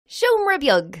Siomra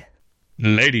beag.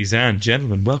 Ladies and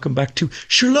gentlemen, welcome back to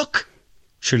Sure Look,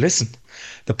 Sure Listen,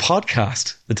 the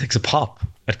podcast that takes a pop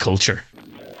at culture.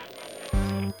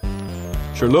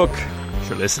 Sure look,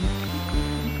 sure listen.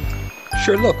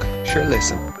 Sure look, sure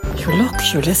listen. Sure look,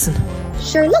 sure listen.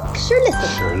 Sure look, sure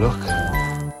listen. Sure look,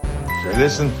 sure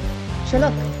listen. Sure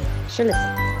look, sure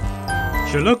listen.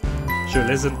 Sure look, sure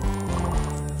listen.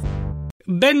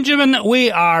 Benjamin, we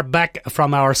are back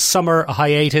from our summer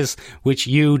hiatus, which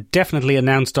you definitely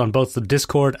announced on both the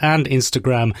Discord and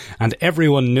Instagram, and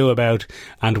everyone knew about,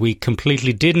 and we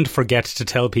completely didn't forget to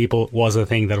tell people was a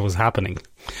thing that was happening.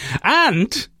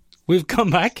 And we've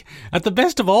come back at the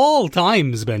best of all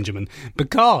times, Benjamin,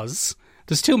 because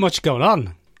there's too much going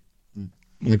on.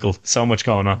 Michael, so much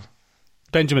going on.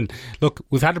 Benjamin, look,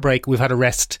 we've had a break, we've had a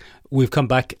rest. We've come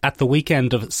back at the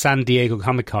weekend of San Diego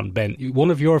Comic-Con, Ben.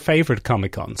 One of your favourite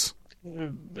Comic-Cons.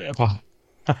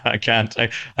 I can't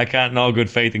in all good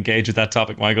faith engage with that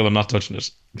topic, Michael. I'm not touching it.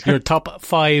 Your top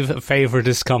 5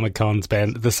 favouriteest Comic-Cons,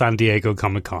 Ben. The San Diego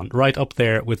Comic-Con. Right up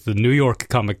there with the New York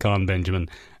Comic-Con, Benjamin,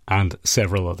 and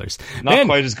several others. Not Ben,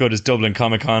 quite as good as Dublin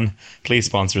Comic-Con. Please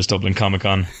sponsor us, Dublin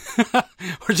Comic-Con.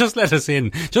 Or just let us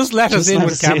in. Just let us in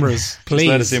with cameras, please. Just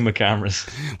let us in with cameras.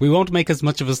 We won't make as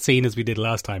much of a scene as we did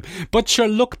last time. But sure,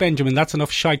 look, Benjamin, that's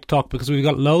enough shite talk, because we've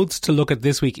got loads to look at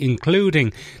this week,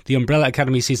 including the Umbrella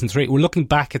Academy Season 3. We're looking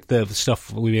back at the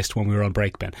stuff we missed when we were on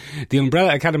break, Ben. The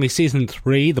Umbrella Academy Season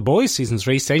 3, The Boys Season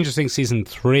 3, Stranger Things Season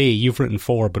 3, you've written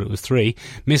 4, but it was 3,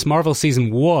 Miss Marvel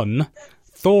Season 1,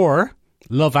 Thor,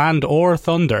 Love and or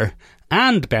Thunder,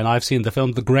 and, Ben, I've seen the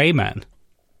film The Grey Man.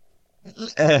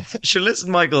 Sure,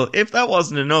 listen, Michael, if that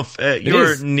wasn't enough,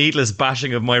 your needless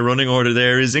bashing of my running order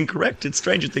there is incorrect. It's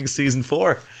Stranger Things Season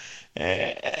 4.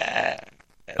 It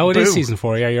is Season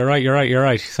 4. Yeah, you're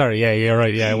right. Sorry, yeah, you're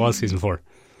right. Yeah, it was Season 4.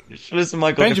 Sure, listen,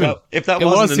 Michael, Benjamin, if that it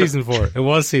wasn't was Season 4. It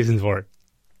was Season 4.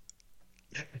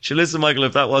 Sure, listen, Michael,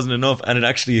 if that wasn't enough, and it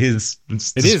actually is.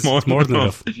 It's more than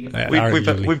enough.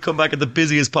 We've come back at the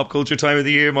busiest pop culture time of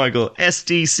the year, Michael.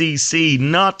 SDCC,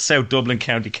 not South Dublin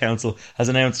County Council, has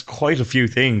announced quite a few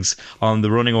things on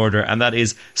the running order, and that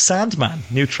is Sandman,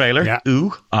 new trailer. Yeah.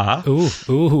 Ooh, ah.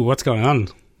 Ooh, what's going on?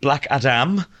 Black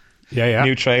Adam. Yeah.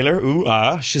 New trailer. Ooh,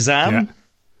 ah. Shazam. Yeah.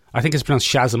 I think it's pronounced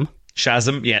Shazam.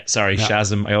 Shazam, yeah, sorry, yeah.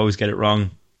 Shazam. I always get it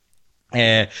wrong.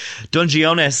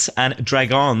 Dungeones and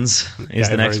Dragons is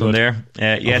the next one there.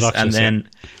 Yes, and then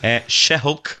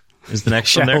She-Hulk is the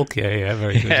next one there. She-Hulk, yeah,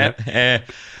 very good. Yeah.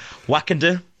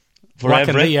 Wakanda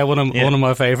Forever. Wakanda, yeah, one of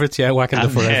my favourites. Yeah, Wakanda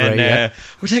and Forever. Then,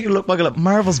 we're taking a look, Michael, at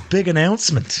Marvel's big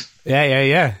announcement.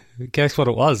 Yeah. Guess what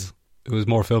it was? It was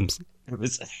more films. It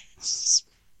was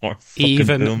more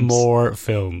more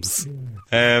films.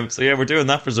 So yeah, we're doing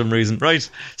that for some reason, right?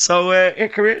 So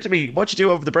come here to me. What'd you do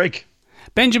over the break?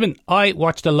 Benjamin, I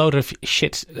watched a load of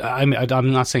shit. I'm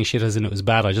not saying shit as in it was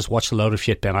bad. I just watched a load of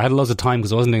shit, Ben. I had loads of time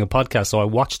because I wasn't doing a podcast, so I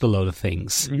watched a load of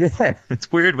things. Yeah, it's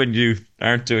weird when you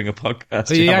aren't doing a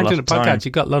podcast. You aren't doing a podcast.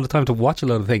 You've got a lot of time to watch a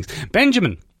load of things.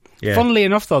 Benjamin, funnily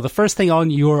enough, though, the first thing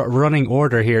on your running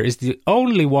order here is the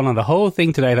only one on the whole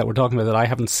thing today that we're talking about that I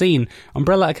haven't seen,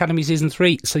 Umbrella Academy Season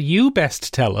 3. So you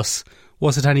best tell us,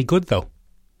 was it any good, though?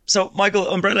 So, Michael,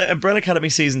 Umbrella Academy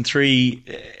Season 3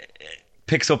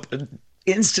 picks up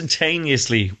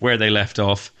instantaneously where they left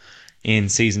off in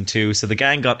Season 2. So the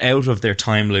gang got out of their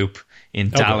time loop in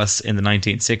Dallas in the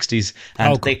 1960s,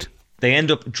 and they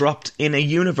end up dropped in a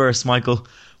universe, Michael,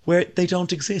 where they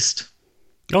don't exist.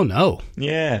 Oh no.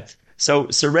 Yeah. So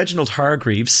Sir Reginald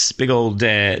Hargreaves, big old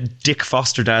Dick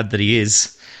Foster dad that he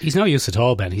is, he's no use at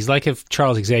all, Ben. He's like if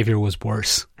Charles Xavier was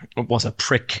worse. Was a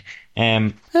prick.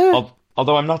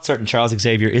 Although I'm not certain Charles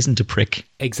Xavier isn't a prick.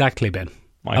 Exactly, Ben.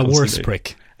 Michael, a worse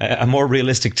prick. A more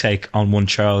realistic take on one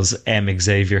Charles M.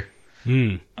 Xavier.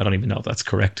 I don't even know if that's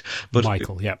correct. But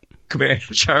Michael, yeah. Come here,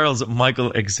 Charles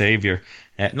Michael Xavier.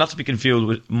 Not to be confused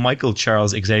with Michael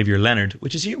Charles Xavier Leonard,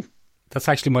 which is you. That's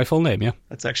actually my full name, yeah.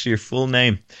 That's actually your full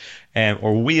name.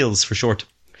 Or Wheels for short.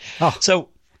 Oh. So,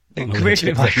 come here to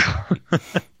me, Michael.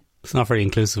 It's not very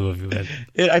inclusive of you, Ben.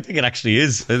 I think it actually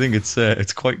is. I think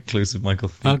it's quite inclusive,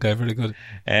 Michael. Okay, very good.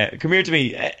 Come here to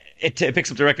me. It picks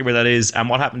up directly where that is, and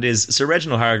what happened is Sir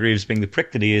Reginald Hargreaves, being the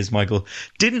prick that he is, Michael,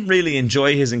 didn't really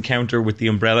enjoy his encounter with the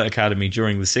Umbrella Academy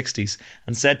during the 60s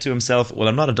and said to himself, well,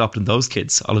 I'm not adopting those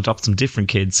kids, I'll adopt some different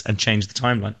kids and change the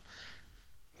timeline.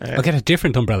 I'll get a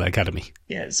different Umbrella Academy.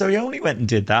 Yeah, so he only went and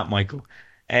did that, Michael.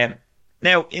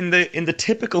 Now, in the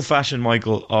typical fashion,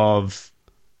 Michael, of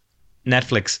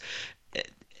Netflix,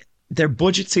 their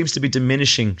budget seems to be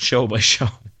diminishing show by show.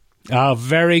 Oh,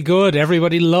 very good.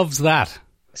 Everybody loves that.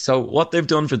 So what they've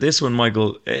done for this one,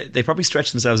 Michael, they probably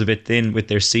stretched themselves a bit thin with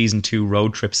their Season 2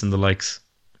 road trips and the likes.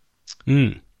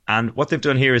 And what they've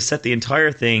done here is set the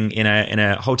entire thing in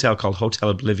a hotel called Hotel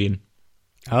Oblivion,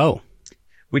 Oh.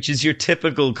 which is your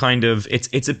typical kind of...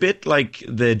 It's a bit like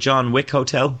the John Wick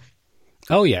Hotel.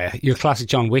 Oh, yeah. Your classic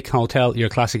John Wick hotel, your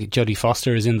classic Jodie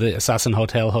Foster is in the Assassin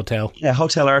Hotel. Yeah,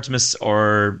 Hotel Artemis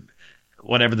or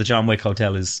whatever the John Wick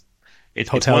Hotel is. It's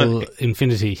Hotel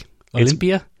Infinity.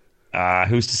 Olympia?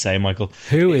 Who's to say, Michael?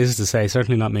 Who is to say?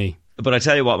 Certainly not me. But I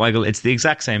tell you what, Michael, it's the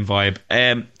exact same vibe.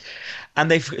 And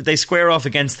they square off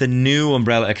against the new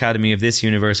Umbrella Academy of this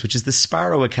universe, which is the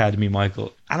Sparrow Academy,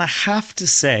 Michael. And I have to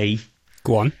say,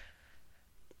 Go on.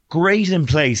 great in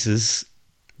places,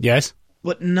 Yes?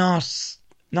 but not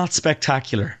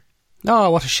spectacular.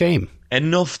 Oh, what a shame.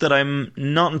 Enough that I'm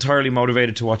not entirely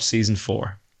motivated to watch season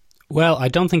 4. Well, I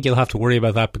don't think you'll have to worry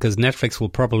about that because Netflix will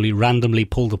probably randomly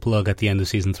pull the plug at the end of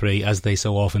season 3, as they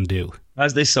so often do.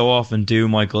 As they so often do,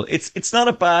 Michael. It's not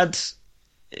a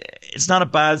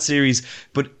bad series,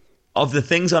 but of the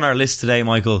things on our list today,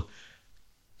 Michael,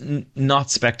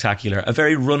 not spectacular. A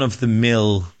very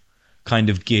run-of-the-mill kind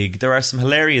of gig. There are some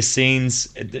hilarious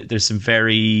scenes. There's some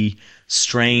very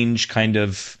strange kind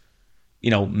of,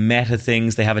 meta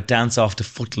things. They have a dance-off to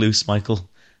Footloose, Michael.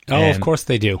 Oh, of course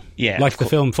they do. Yeah, like the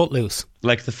film Footloose.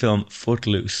 Like the film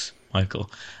Footloose, Michael.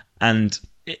 And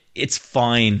it's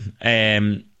fine.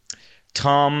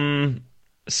 Tom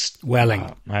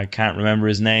Welling. I can't remember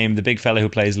his name. The big fella who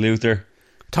plays Luther.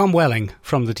 Tom Welling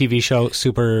from the TV show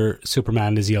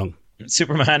Superman is Young.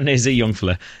 Superman is a young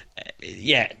fella.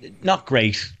 Yeah, not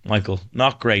great, Michael.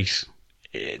 Not great.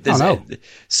 No.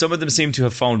 Some of them seem to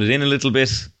have phoned it in a little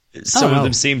bit. Some of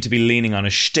them seem to be leaning on a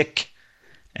shtick.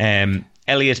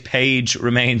 Elliot Page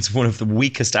remains one of the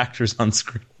weakest actors on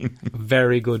screen.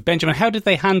 Very good. Benjamin, how did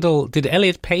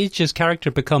Elliot Page's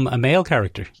character become a male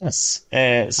character? Yes.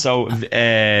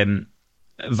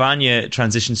 Vanya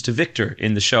transitions to Victor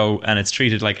in the show, and it's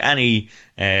treated like any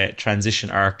transition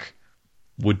arc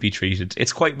would be treated.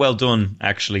 It's quite well done,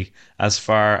 actually, as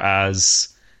far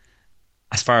as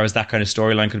that kind of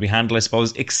storyline could be handled, I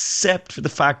suppose, except for the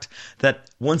fact that,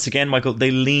 once again, Michael,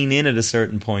 they lean in at a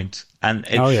certain point, and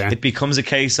it becomes a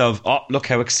case of, look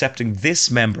how accepting this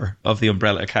member of the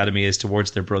Umbrella Academy is towards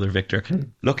their brother Victor.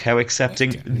 Look how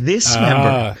accepting this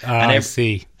member. I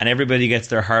see. And everybody gets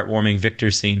their heartwarming Victor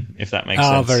scene, if that makes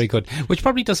sense. Oh, very good. Which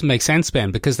probably doesn't make sense,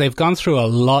 Ben, because they've gone through a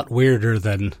lot weirder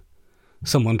than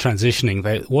someone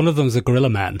transitioning. One of them is a gorilla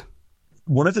man.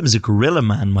 One of them is a gorilla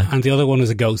man, Michael. And the other one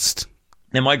is a ghost.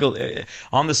 Now, Michael,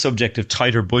 on the subject of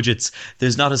tighter budgets,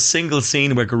 there's not a single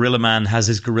scene where Gorilla Man has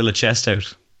his gorilla chest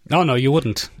out. No, you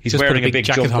wouldn't. He's just wearing put a big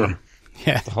jacket jumper on him.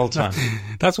 Yeah, the whole time.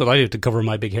 That's what I do to cover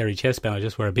my big hairy chest, Ben. I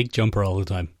just wear a big jumper all the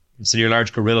time. So your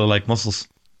large gorilla like muscles.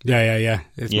 Yeah.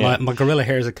 My gorilla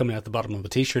hairs are coming out the bottom of the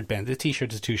t-shirt, Ben. The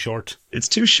t-shirt is too short. It's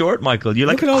too short, Michael. You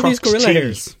like Look at all these gorilla tee.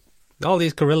 hairs. All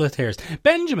these gorilla hairs.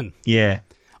 Benjamin. Yeah.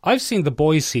 I've seen The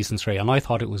Boys season 3 and I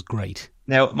thought it was great.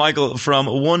 Now, Michael, from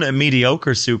one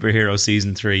mediocre superhero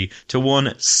season 3 to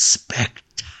one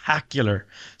spectacular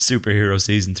superhero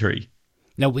season 3.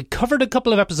 Now, we covered a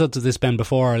couple of episodes of this, Ben,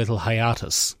 before our little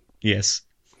hiatus. Yes.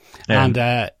 And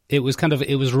it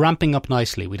was ramping up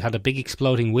nicely. We'd had a big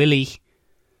exploding willy.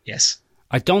 Yes.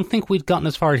 I don't think we'd gotten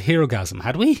as far as Herogasm,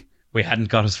 had we? We hadn't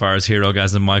got as far as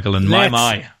Herogasm, Michael, and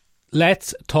my.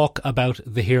 Let's talk about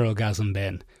the Herogasm,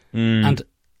 Ben. And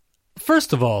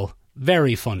first of all,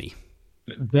 very funny.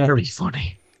 Very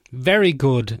funny. Very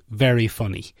good, very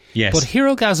funny. Yes. But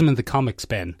Herogasm in the comics,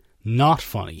 Ben, not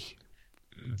funny.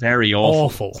 Very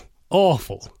awful.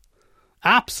 Awful.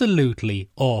 Absolutely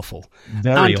awful.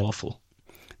 Very awful.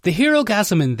 The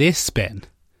Herogasm in this, Ben,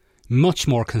 much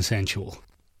more consensual.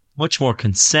 Much more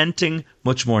consenting,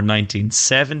 much more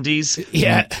 1970s.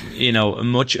 Yeah.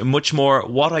 Much more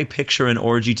what I picture an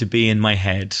orgy to be in my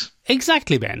head.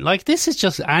 Exactly, Ben. Like, this is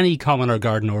just any common or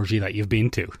garden orgy that you've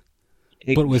been to,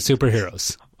 but with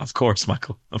superheroes. Of course,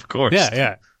 Michael. Of course.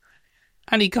 Yeah.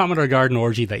 Any common or garden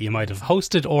orgy that you might have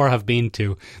hosted or have been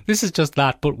to. This is just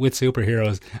that, but with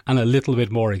superheroes and a little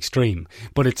bit more extreme.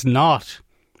 But it's not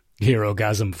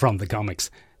Herogasm from the comics.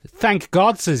 Thank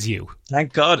God, says you.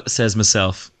 Thank God, says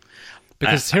myself.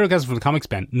 Because Herogasm from the comics,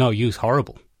 Ben, no use,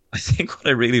 horrible. I think what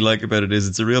I really like about it is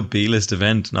it's a real B-list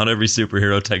event. Not every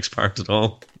superhero takes part at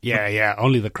all. Yeah.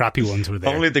 Only the crappy ones were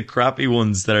there. Only the crappy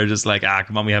ones that are just like,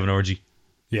 come on, we have an orgy.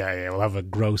 Yeah, we'll have a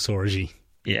gross orgy.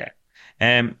 Yeah.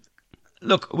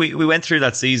 Look, we went through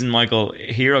that season, Michael.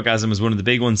 Herogasm was one of the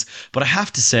big ones. But I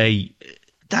have to say,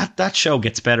 that show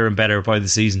gets better and better by the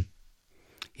season.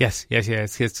 Yes.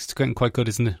 It's getting quite good,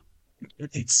 isn't it?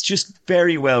 It's just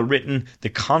very well written. The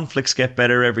conflicts get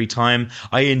better every time.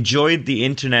 I enjoyed the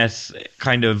internet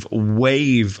kind of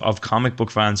wave of comic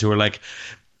book fans who were like,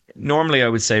 normally I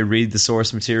would say read the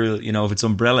source material. You know, if it's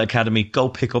Umbrella Academy, go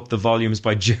pick up the volumes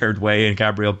by Jared Way and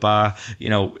Gabriel Ba. You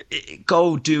know,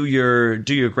 go do your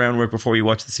groundwork before you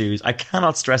watch the series. I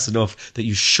cannot stress enough that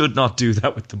you should not do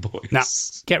that with The Boys. Nah,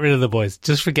 get rid of The Boys.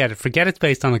 Just forget it. Forget it's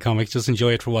based on a comic. Just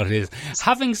enjoy it for what it is.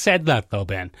 Having said that, though,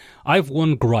 Ben, I've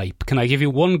one gripe. Can I give you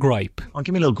one gripe? Oh,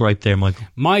 give me a little gripe there, Michael.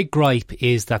 My gripe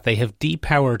is that they have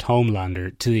depowered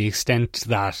Homelander to the extent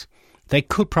that they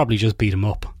could probably just beat him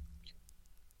up.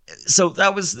 So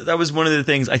that was one of the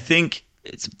things. I think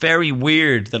it's very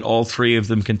weird that all three of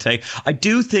them can take. I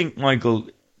do think, Michael,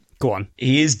 go on,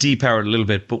 he is depowered a little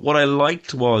bit, but what I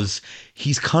liked was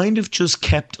he's kind of just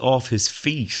kept off his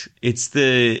feet. It's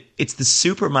the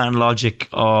Superman logic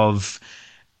of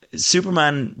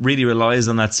Superman really relies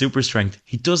on that super strength.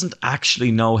 He doesn't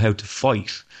actually know how to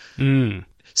fight.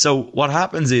 So what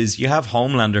happens is you have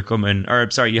Homelander come in,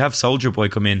 you have Soldier Boy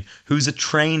come in, who's a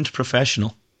trained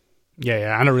professional.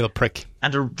 Yeah, and a real prick.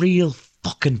 And a real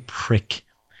fucking prick.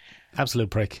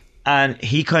 Absolute prick. And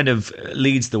he kind of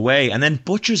leads the way. And then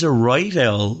Butcher's a right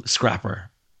L scrapper.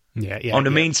 Yeah. On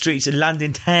the main streets of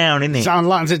London town, isn't he? It's on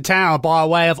London town by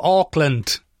way of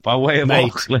Auckland. By way of Mate.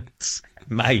 Auckland.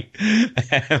 Mate.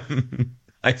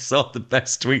 I saw the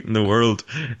best tweet in the world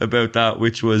about that,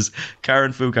 which was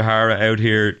Karen Fukuhara out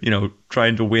here, you know,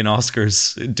 trying to win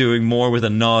Oscars, doing more with a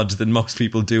nod than most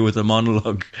people do with a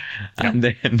monologue. Yeah.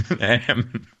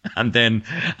 And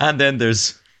then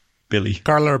there's Billy.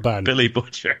 Carl Urban. Billy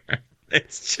Butcher.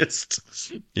 It's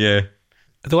just, yeah.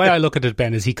 The way I look at it,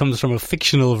 Ben, is he comes from a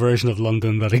fictional version of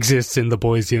London that exists in the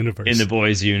Boys universe. In the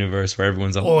Boys universe, where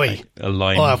everyone's a line.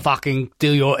 Oh, fucking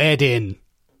do your head in.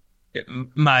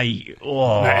 Mate,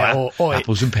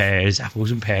 apples and pears,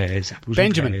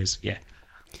 Benjamin. and pears. Yeah.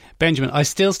 Benjamin, I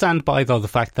still stand by, though, the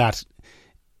fact that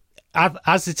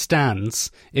as it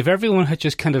stands, if everyone had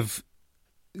just kind of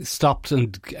stopped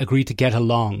and agreed to get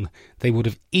along, they would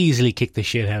have easily kicked the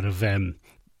shit out of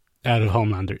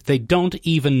Homelander. They don't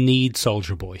even need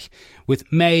Soldier Boy. With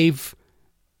Maeve,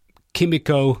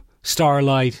 Kimiko,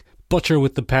 Starlight, Butcher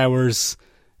with the powers,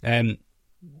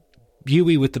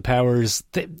 Huey with the powers,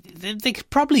 they could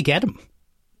probably get him.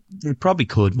 They probably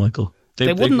could, Michael.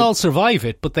 They wouldn't all survive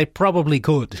it, but they probably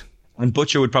could. And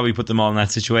Butcher would probably put them all in that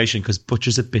situation because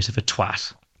Butcher's a bit of a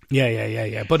twat.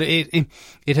 Yeah. But it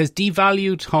has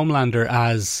devalued Homelander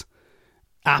as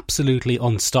absolutely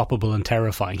unstoppable and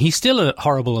terrifying. He's still a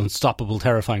horrible, unstoppable,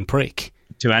 terrifying prick.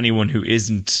 To anyone who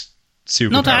isn't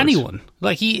super. Not to anyone.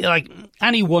 Like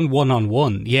anyone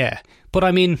one-on-one, yeah. But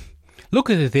I mean,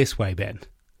 look at it this way, Ben.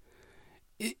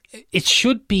 It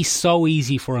should be so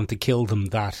easy for him to kill them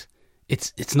that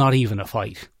it's not even a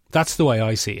fight. That's the way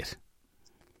I see it.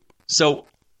 So,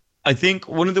 I think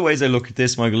one of the ways I look at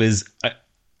this, Michael, is,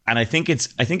 and I think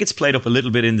it's played up a little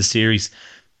bit in the series.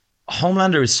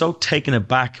 Homelander is so taken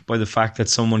aback by the fact that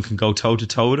someone can go toe to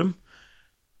toe with him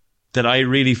that I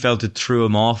really felt it threw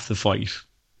him off the fight.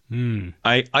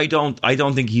 I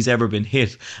don't think he's ever been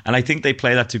hit, and I think they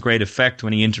play that to great effect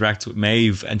when he interacts with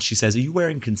Maeve, and she says, "Are you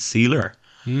wearing concealer?"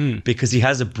 Because he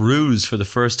has a bruise for the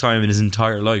first time in his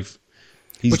entire life.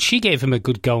 But she gave him a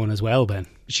good going as well, Ben.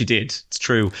 She did. It's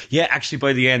true. Yeah, actually,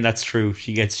 by the end, that's true.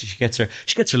 She gets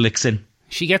her licks in.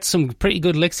 She gets some pretty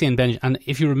good licks in, Ben. And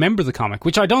if you remember the comic,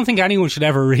 which I don't think anyone should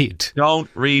ever read. Don't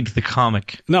read the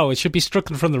comic. No, it should be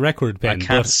stricken from the record, Ben. I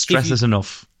can't stress it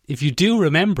enough. If you do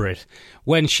remember it,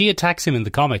 when she attacks him in the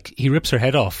comic, he rips her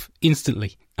head off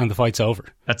instantly, and the fight's over.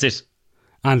 That's it.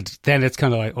 And then it's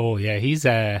kind of like, oh yeah, he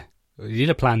did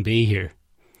a plan B here.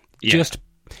 Yeah. Just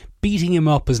beating him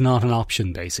up is not an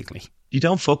option, basically. You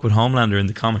don't fuck with Homelander in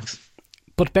the comics.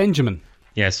 But Benjamin.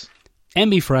 Yes.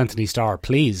 Emmy for Anthony Starr,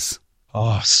 please.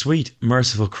 Oh, sweet,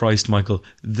 merciful Christ, Michael.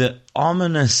 The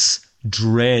ominous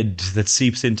dread that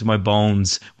seeps into my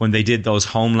bones when they did those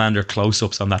Homelander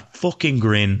close-ups on that fucking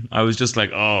grin. I was just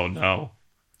like, oh no.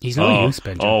 He's no use,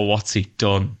 Benjamin. Oh, what's he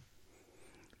done?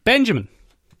 Benjamin.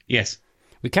 Yes.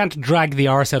 We can't drag the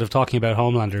arse out of talking about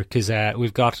Homelander because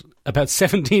we've got about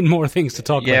 17 more things to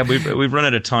talk about. Yeah, we've run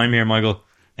out of time here, Michael,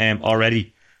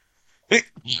 already.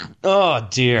 Oh,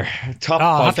 dear.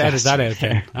 I'll have to edit that out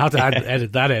then. I'll have to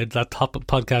edit that out, that top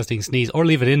podcasting sneeze, or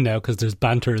leave it in now because there's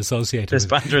banter associated with it.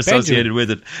 There's banter associated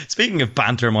with it. Speaking of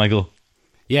banter, Michael.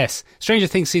 Yes. Stranger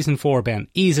Things Season 4, Ben.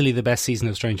 Easily the best season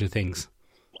of Stranger Things.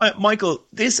 Michael,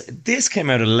 this came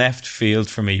out of left field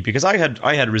for me because I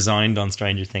had resigned on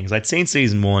Stranger Things. I'd seen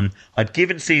season 1. I'd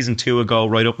given season 2 a go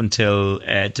right up until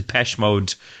Depeche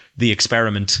Mode, The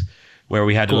Experiment, where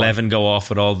we had 11 go off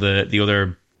with all the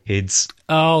other kids.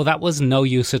 Oh, that was no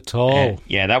use at all.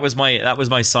 Yeah, that was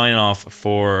my sign off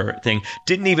for thing.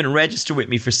 Didn't even register with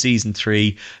me for season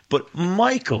 3. But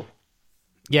Michael,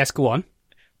 Yes, go on.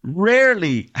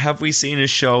 Rarely have we seen a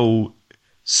show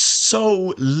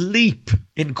so leap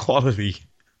in quality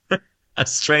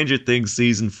as Stranger Things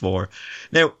season 4.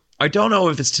 Now, I don't know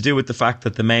if it's to do with the fact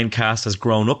that the main cast has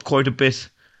grown up quite a bit,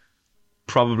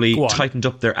 probably tightened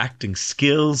up their acting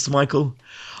skills, Michael.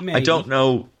 Maybe. I don't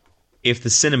know if the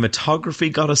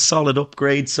cinematography got a solid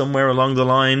upgrade somewhere along the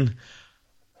line.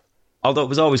 Although it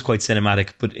was always quite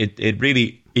cinematic, but it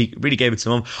really gave it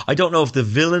some. I don't know if the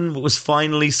villain was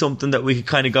finally something that we could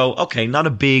kind of go, okay, not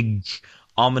a big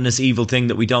ominous evil thing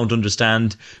that we don't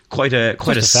understand. Quite a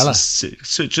fella.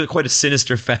 Quite a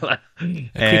sinister fella. A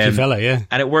creepy fella, yeah.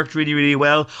 And it worked really, really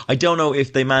well. I don't know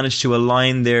if they managed to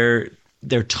align their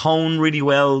tone really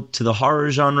well to the horror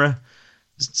genre.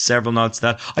 Several nods to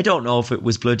that. I don't know if it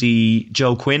was bloody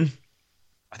Joe Quinn.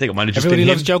 I think it might have just Everybody been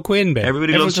loves him. Joe Quinn, Ben.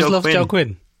 Everybody Everyone loves just Joe loves Quinn. Joe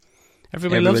Quinn.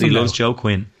 Everybody loves Joe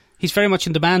Quinn. He's very much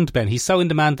in demand, Ben. He's so in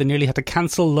demand they nearly had to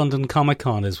cancel London Comic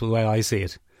Con, is the way I see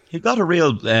it. He got a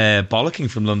real bollocking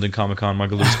from London Comic Con,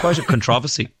 Michael. There was quite a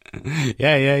controversy.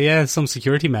 Yeah. Some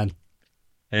security man.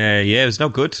 Yeah, it was no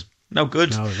good. No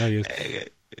good. No use.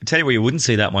 Tell you where you wouldn't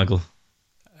see that, Michael.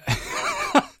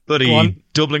 Bloody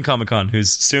Dublin Comic Con,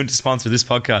 who's soon to sponsor this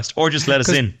podcast, or just let us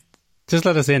in. Just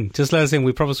let us in. Just let us in.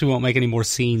 We promise we won't make any more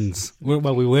scenes. We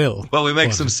will. Well, we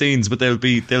make some scenes, but they'll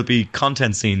be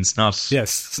content scenes, not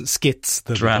skits.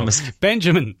 Dramas.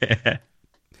 Benjamin.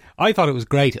 I thought it was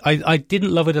great. I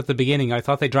didn't love it at the beginning. I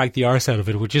thought they dragged the arse out of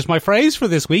it, which is my phrase for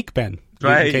this week, Ben.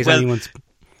 Right. In case well, anyone's...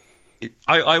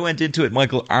 I went into it,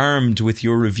 Michael, armed with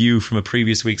your review from a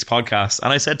previous week's podcast,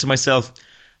 and I said to myself,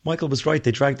 Michael was right.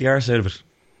 They dragged the arse out of it.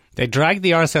 They dragged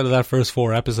the arse out of that first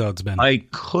 4 episodes, Ben. I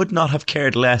could not have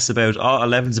cared less about,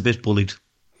 Eleven's a bit bullied.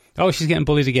 Oh, she's getting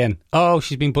bullied again. Oh,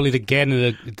 she's being bullied again,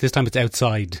 and this time it's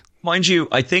outside. Mind you,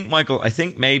 I think, Michael,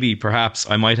 maybe, perhaps,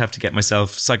 I might have to get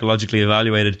myself psychologically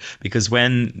evaluated, because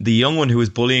when the young one who was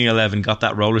bullying 11 got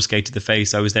that roller skate to the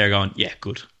face, I was there going, yeah,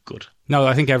 good. No,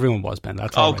 I think everyone was, Ben.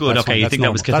 That's all right. Good. That's okay, fine. you think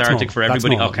that was cathartic for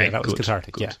everybody? Okay, that was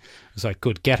cathartic, good. yeah. It was like,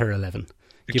 good, get her 11.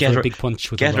 Give her a big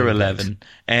punch with get the her roller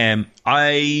 11.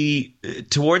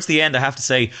 Towards the end, I have to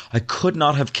say, I could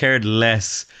not have cared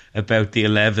less about the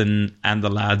 11 and the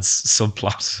lads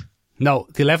subplot. No,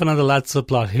 the 11 and the lads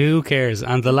subplot, who cares?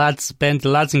 And the lads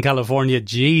in California,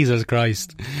 Jesus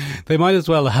Christ. They might as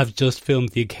well have just filmed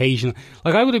the occasion.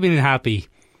 Like, I would have been happy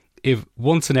if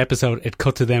once an episode it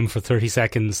cut to them for 30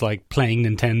 seconds, like playing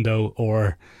Nintendo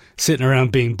or sitting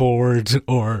around being bored,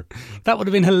 or that would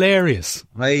have been hilarious.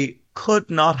 I could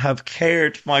not have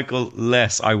cared, Michael,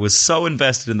 less. I was so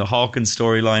invested in the Hawkins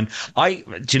storyline.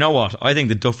 Do you know what? I think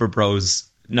the Duffer Bros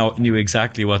knew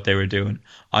exactly what they were doing.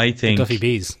 I think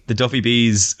the Duffy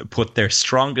Bees put their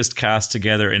strongest cast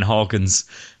together in Hawkins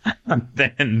and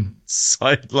then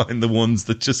sideline the ones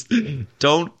that just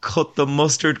don't cut the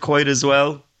mustard quite as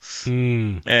well.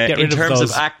 In terms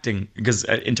of acting, because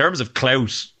in terms of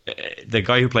clout, the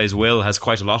guy who plays Will has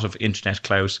quite a lot of internet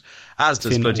clout, as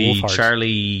does bloody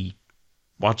Charlie.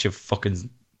 What's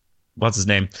his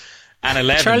name? And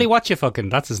 11. Charlie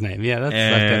Watchafucking, that's his name. Yeah, that's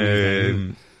that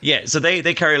guy. Yeah, so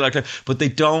they carry a lot of clout, but they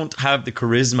don't have the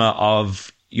charisma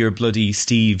of your bloody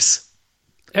Steves.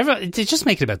 Just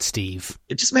make it about Steve.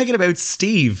 Just make it about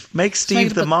Steve. Make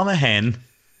Steve the mama hen.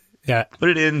 Yeah. Put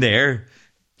it in there.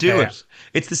 Do it.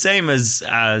 It's the same as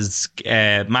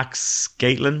Max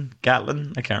Gatlin.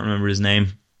 I can't remember his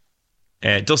name.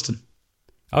 Dustin.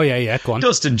 Oh, yeah, go on.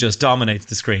 Dustin just dominates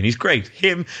the screen. He's great.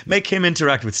 Make him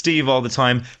interact with Steve all the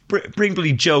time. Bring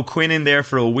bloody Joe Quinn in there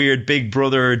for a weird Big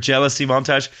Brother jealousy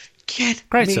montage. Get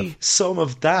great me stuff. Some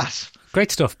of that.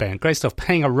 Great stuff, Ben. Great stuff.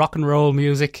 Playing a rock and roll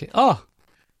music. Oh.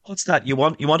 What's that? You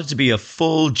want it to be a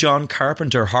full John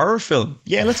Carpenter horror film?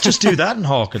 Yeah, let's just do that in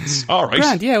Hawkins. All right.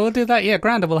 Grand, yeah, we'll do that. Yeah,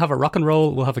 grand. We'll have a rock and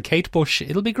roll. We'll have a Kate Bush.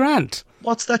 It'll be grand.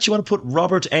 What's that? You want to put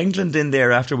Robert Englund in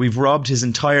there after we've robbed his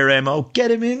entire MO?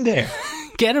 Get him in there.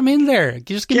 Get him in there.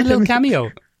 Just give him a little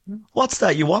cameo. What's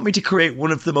that? You want me to create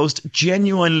one of the most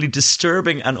genuinely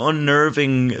disturbing and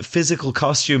unnerving physical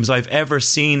costumes I've ever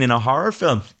seen in a horror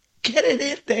film? Get it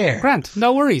in there. Grant,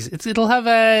 no worries. It'll have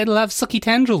sucky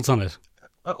tendrils on it.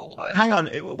 Hang on.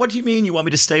 What do you mean you want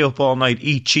me to stay up all night,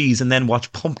 eat cheese, and then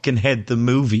watch Pumpkinhead the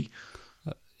movie?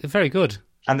 Very good.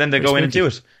 And then they go in and do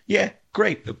it. Yeah,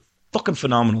 great. Fucking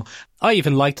phenomenal. I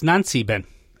even liked Nancy, Ben.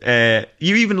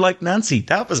 You even liked Nancy.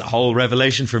 That was a whole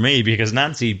revelation for me, because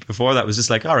Nancy before that was just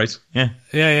like, all right, yeah.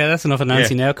 Yeah, that's enough of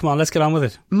Nancy now. Come on, let's get on with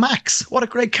it. Max, what a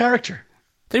great character.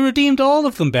 They redeemed all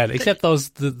of them, Ben, except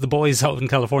the boys out in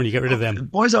California. Get rid of them. The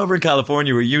boys over in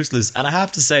California were useless, and I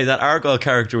have to say that Argyle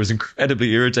character was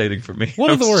incredibly irritating for me.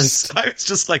 One of the worst. I was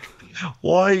just like,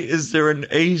 why is there an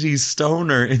 80s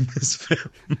stoner in this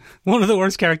film? One of the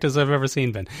worst characters I've ever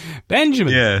seen, Ben.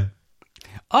 Benjamin. Yeah.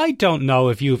 I don't know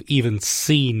if you've even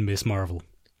seen Miss Marvel.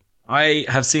 I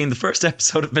have seen the first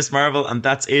episode of Miss Marvel, and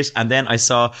that's it. And then I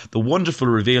saw the wonderful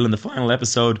reveal in the final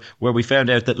episode where we found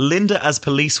out that Linda as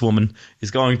policewoman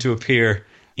is going to appear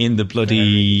in the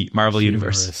bloody Marvel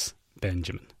universe.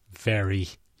 Benjamin. Very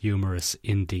humorous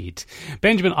indeed.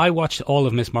 Benjamin, I watched all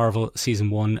of Miss Marvel season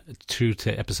 1 through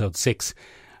to episode 6.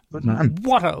 Good man.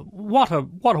 What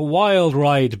a wild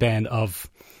ride, Ben, of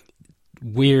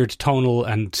weird tonal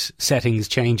and settings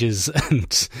changes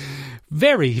and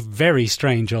very, very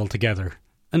strange altogether.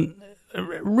 And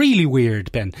really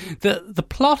weird, Ben. The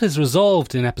plot is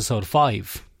resolved in episode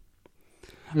 5.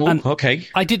 Oh, and okay.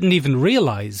 I didn't even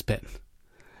realise, Ben.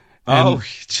 It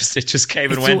just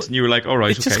came and went, and you were like, "All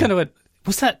right, It just kind of went,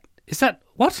 is that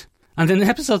what?" And then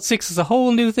episode 6 is a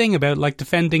whole new thing about like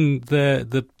defending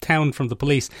the town from the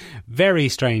police. Very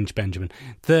strange, Benjamin.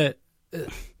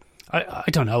 I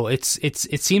don't know. It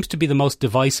seems to be the most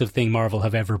divisive thing Marvel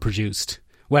have ever produced.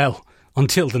 Well,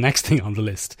 until the next thing on the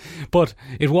list. But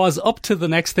it was up to the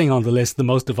next thing on the list the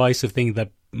most divisive thing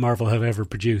that Marvel have ever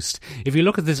produced. If you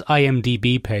look at this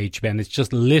IMDb page, Ben, it's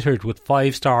just littered with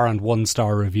 5-star and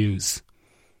 1-star reviews.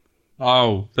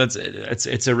 Oh,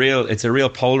 it's a real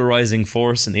polarizing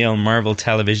force in the old Marvel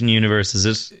television universe,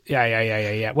 is it?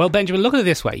 Yeah. Well, Benjamin, look at it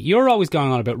this way. You're always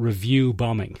going on about review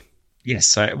bombing.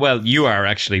 Yes, well, you are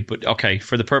actually, but okay,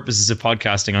 for the purposes of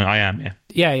podcasting, I am,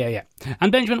 yeah. Yeah.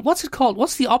 And Benjamin, what's it called?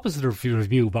 What's the opposite of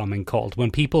review bombing called?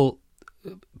 When people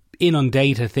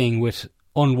inundate a thing with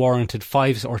unwarranted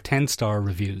 5 or 10-star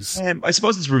reviews. I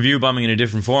suppose it's review bombing in a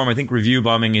different form. I think review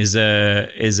bombing is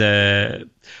a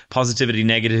positivity,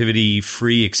 negativity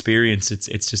free experience. It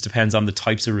just depends on the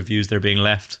types of reviews that are being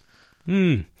left.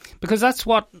 Because that's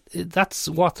what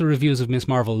the reviews of Miss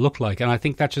Marvel look like, and I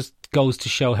think that just goes to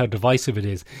show how divisive it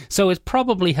is. So it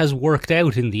probably has worked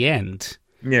out in the end.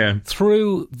 Yeah.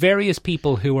 Through various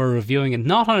people who are reviewing it,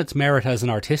 not on its merit as an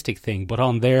artistic thing, but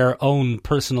on their own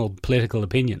personal political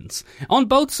opinions. On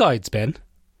both sides, Ben.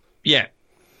 Yeah.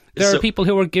 There are people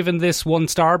who are given this 1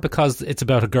 star because it's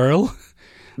about a girl.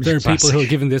 There are people who are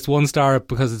given this 1 star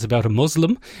because it's about a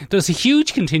Muslim. There's a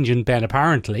huge contingent, Ben,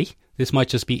 apparently. This might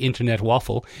just be internet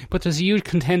waffle, but there's a huge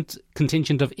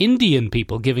contingent of Indian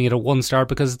people giving it a 1 star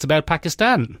because it's about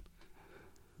Pakistan.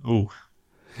 Oh.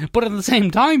 But at the same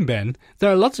time, Ben,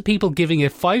 there are lots of people giving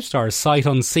it 5 stars sight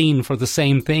unseen for the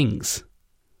same things.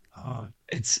 Oh,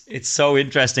 it's so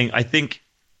interesting. I think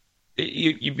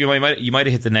you might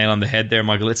have hit the nail on the head there,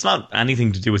 Michael. It's not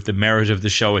anything to do with the merit of the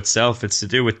show itself. It's to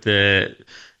do with the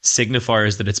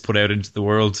signifiers that it's put out into the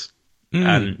world.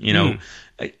 And, you know,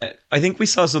 I think we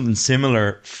saw something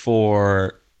similar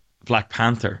for Black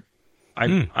Panther.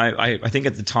 I think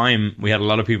at the time we had a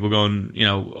lot of people going, you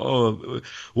know, oh,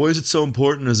 why is it so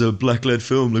important as a black-led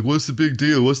film? Like, what's the big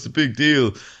deal? What's the big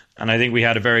deal? And I think we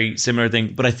had a very similar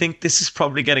thing. But I think this is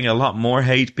probably getting a lot more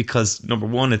hate because, number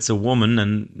one, it's a woman,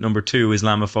 and number two,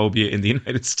 Islamophobia in the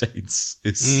United States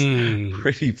is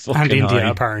pretty fucking high. And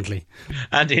India, apparently.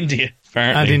 And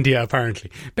India,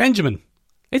 apparently. Benjamin,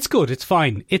 it's good. It's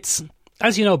fine. It's...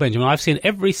 As you know, Benjamin, I've seen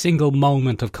every single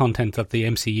moment of content that the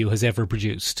MCU has ever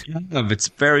produced. Yeah, it's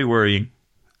very worrying.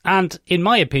 And in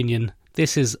my opinion,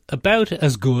 this is about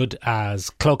as good as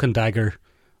Cloak and Dagger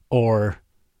or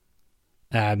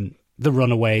The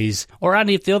Runaways or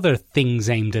any of the other things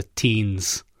aimed at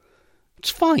teens. It's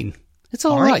fine. It's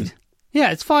all right. Yeah,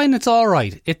 it's fine. It's all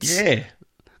right. It's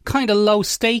kind of low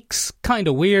stakes, kind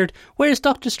of weird. Where's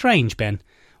Doctor Strange, Ben?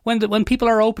 When people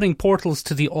are opening portals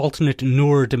to the alternate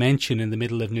Noor dimension in the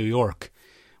middle of New York,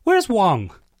 where's Wong?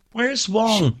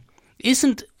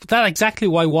 Isn't that exactly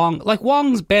why Wong... Like,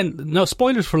 Wong's been... No,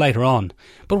 spoilers for later on.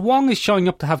 But Wong is showing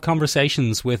up to have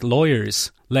conversations with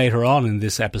lawyers later on in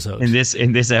this episode. In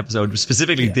this episode,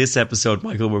 specifically this episode,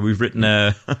 Michael, where we've written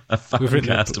a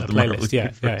cast of the playlist.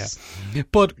 Yeah.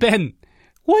 But, Ben,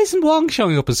 why isn't Wong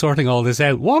showing up and sorting all this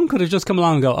out? Wong could have just come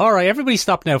along and go, all right, everybody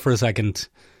stop now for a second.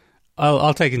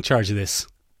 I'll take in charge of this.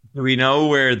 Do we know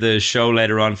where the show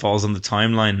later on falls on the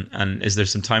timeline? And is there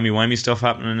some timey-wimey stuff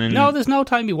happening? No, there's no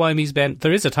timey-wimeys, Ben.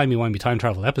 There is a timey-wimey time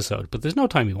travel episode, but there's no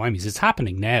timey-wimeys. It's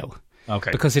happening now.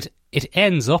 Okay. Because it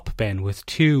ends up, Ben, with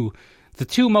the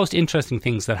two most interesting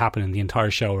things that happen in the entire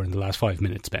show are in the last 5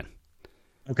 minutes, Ben.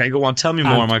 Okay, go on. Tell me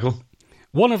more, Michael.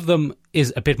 One of them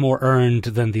is a bit more earned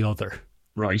than the other.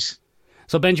 Right.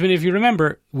 So, Benjamin, if you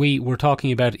remember, we were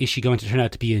talking about, is she going to turn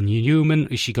out to be a Inhuman?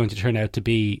 Is she going to turn out to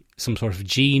be some sort of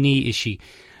genie? Is she...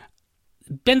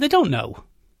 Ben, they don't know.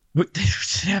 They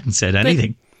haven't said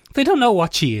anything. They don't know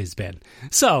what she is, Ben.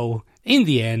 So, in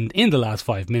the end, in the last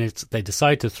 5 minutes, they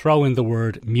decide to throw in the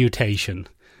word mutation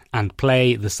and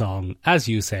play the song, as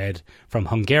you said, from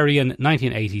Hungarian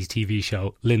 1980s TV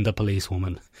show Linda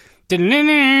Policewoman.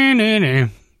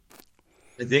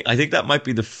 I think that might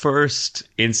be the first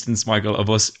instance, Michael, of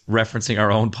us referencing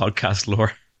our own podcast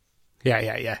lore.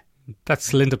 Yeah.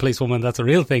 That's Linda Policewoman. That's a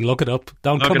real thing. Look it up.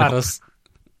 Don't come at us.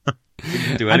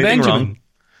 Didn't do anything wrong.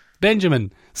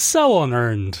 Benjamin, so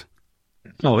unearned.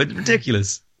 Oh, it's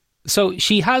ridiculous. So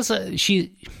she has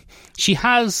she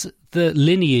has the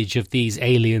lineage of these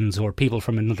aliens or people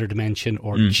from another dimension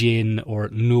or jinn or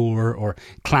Noor or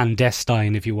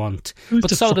clandestine, if you want. Who's but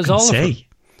to so does fucking all say? of her.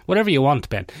 Whatever you want,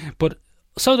 Ben. But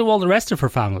so do all the rest of her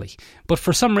family. But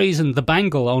for some reason, the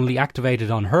bangle only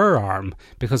activated on her arm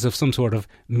because of some sort of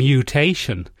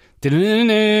mutation.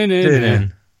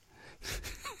 Benjamin,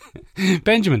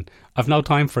 I've no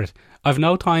time for it. I've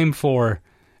no time for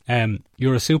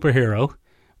you're a superhero,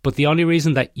 but the only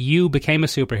reason that you became a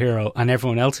superhero and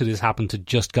everyone else who this happened to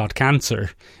just got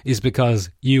cancer is because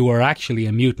you were actually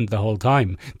a mutant the whole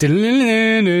time. I've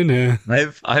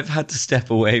had to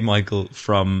step away, Michael,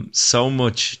 from so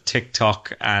much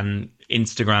TikTok and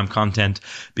Instagram content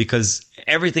because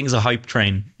everything's a hype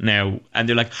train now, and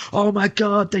they're like, "Oh my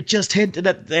god, they just hinted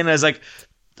at." Then I was like,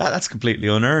 "That's completely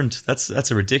unearned. That's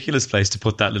a ridiculous place to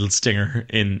put that little stinger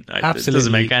in. Absolutely. It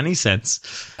doesn't make any sense."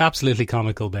 Absolutely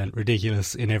comical, Ben.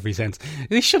 Ridiculous in every sense.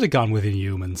 They should have gone with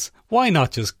Inhumans. Why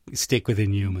not just stick with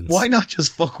Inhumans? Why not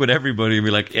just fuck with everybody and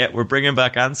be like, "Yeah, we're bringing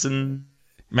back Anson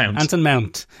Mount." Anson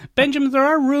Mount. Benjamin, there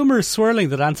are rumours swirling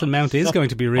that Anson Mount is going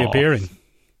to be reappearing.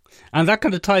 And that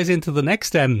kind of ties into the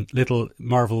next little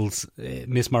Marvel's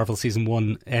Miss Marvel Season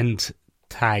 1 end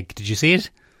tag. Did you see it?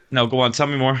 No, go on, tell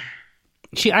me more.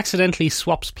 She accidentally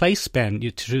swaps place, Ben,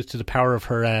 to the power of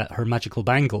her magical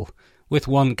bangle, with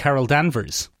one Carol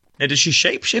Danvers. Now, does she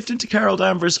shapeshift into Carol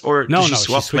Danvers, or does she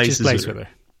swap she switches places with her?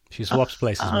 She swaps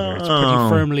places with her. It's pretty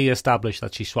firmly established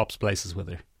that she swaps places with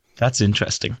her. That's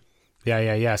interesting.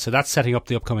 Yeah. So that's setting up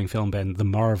the upcoming film, Ben, The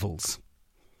Marvels.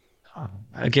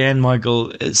 Again,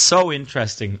 Michael, it's so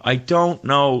interesting. I don't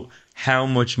know how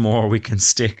much more we can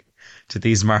stick to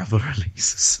these Marvel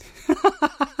releases.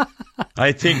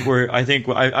 I think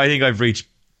I've reached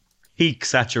peak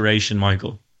saturation,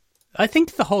 Michael. I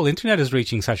think the whole internet is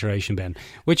reaching saturation, Ben,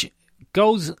 which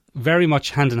goes very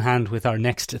much hand in hand with our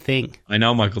next thing. I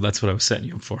know, Michael, that's what I was setting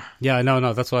you up for. Yeah,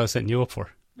 no, that's what I was setting you up for.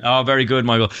 Oh, very good,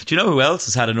 Michael. Do you know who else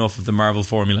has had enough of the Marvel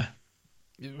formula?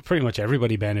 Pretty much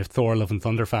everybody, Ben, if Thor, Love and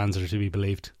Thunder fans are to be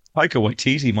believed. Taika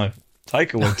Waititi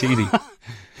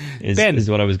is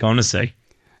what I was going to say.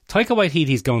 Taika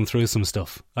Waititi's going through some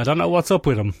stuff. I don't know what's up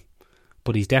with him,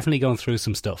 but he's definitely going through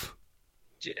some stuff.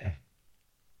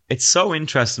 It's so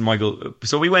interesting, Michael.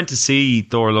 So we went to see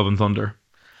Thor, Love and Thunder.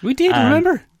 We did,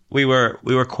 remember? We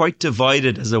were quite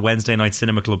divided as a Wednesday night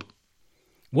cinema club.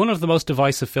 One of the most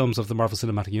divisive films of the Marvel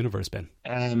Cinematic Universe,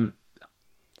 Ben.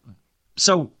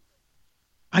 So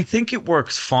I think it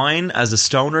works fine as a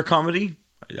stoner comedy.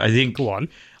 Go on.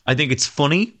 I think it's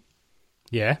funny.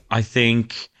 Yeah. I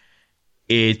think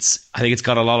it's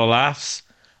got a lot of laughs.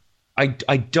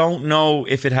 I don't know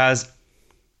if it has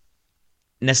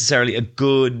necessarily a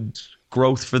good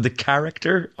growth for the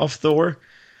character of Thor.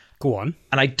 Go on.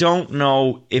 And I don't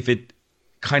know if it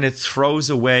kind of throws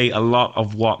away a lot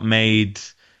of what made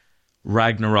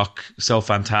Ragnarok so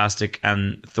fantastic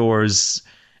and Thor's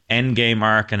Endgame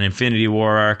arc and Infinity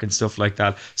War arc and stuff like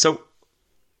that. So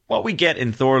what we get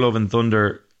in Thor, Love and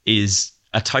Thunder is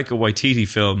a Taika Waititi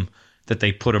film that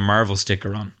they put a Marvel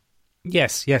sticker on.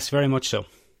 Yes, very much so.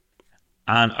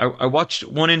 And I watched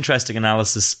one interesting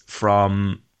analysis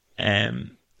from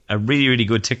a really, really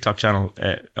good TikTok channel,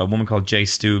 a woman called Jay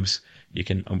Stoobs. You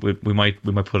can we might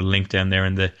put a link down there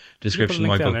in the description,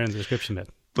 Michael. Down there in the description, Ben.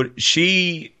 But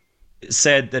she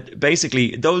said that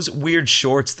basically those weird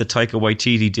shorts that Taika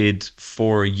Waititi did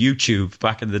for YouTube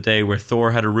back in the day, where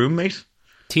Thor had a roommate,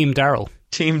 Team Daryl,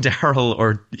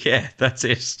 or yeah, that's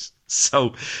it.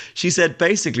 So she said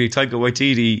basically Taika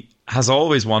Waititi has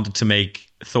always wanted to make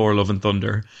Thor, Love and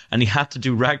Thunder, and he had to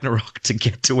do Ragnarok to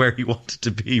get to where he wanted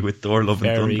to be with Thor, Love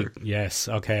and Thunder. Yes,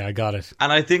 okay, I got it.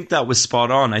 And I think that was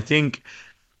spot on. I think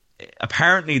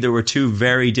apparently there were two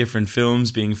very different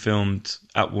films being filmed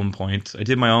at one point. I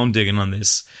did my own digging on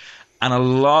this, and a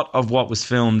lot of what was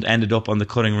filmed ended up on the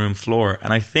cutting room floor.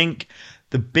 And I think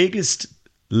the biggest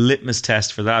litmus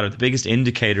test for that, or the biggest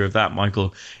indicator of that,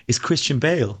 Michael, is Christian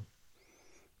Bale.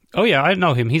 Oh yeah, I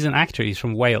know him. He's an actor. He's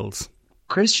from Wales.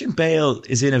 Christian Bale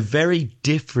is in a very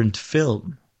different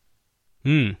film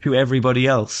to everybody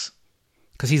else.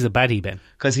 Because he's a baddie, Ben.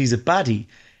 Because he's a baddie.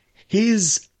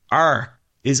 His arc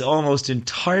is almost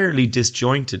entirely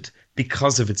disjointed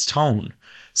because of its tone.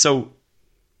 So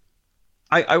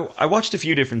I watched a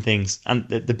few different things, and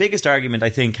the biggest argument, I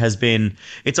think, has been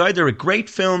it's either a great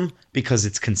film because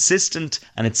it's consistent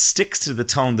and it sticks to the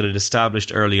tone that it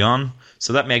established early on.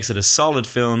 So that makes it a solid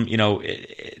film. You know,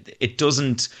 it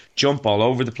doesn't jump all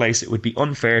over the place. It would be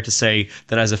unfair to say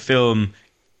that as a film,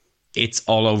 it's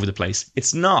all over the place.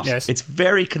 It's not. Yes. It's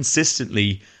very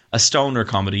consistently a stoner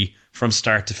comedy from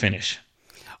start to finish.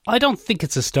 I don't think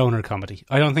it's a stoner comedy.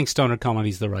 I don't think stoner comedy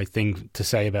is the right thing to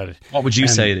say about it. What would you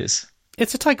say it is?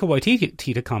 It's a Taika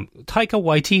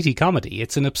Waititi comedy.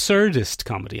 It's an absurdist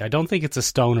comedy. I don't think it's a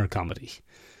stoner comedy.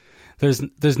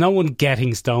 There's no one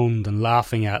getting stoned and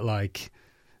laughing at like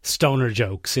stoner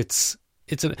jokes.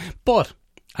 But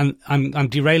I'm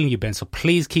derailing you, Ben. So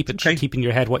please keep in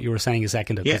your head what you were saying a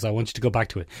second ago, because I want you to go back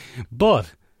to it.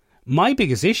 But my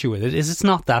biggest issue with it is it's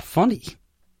not that funny.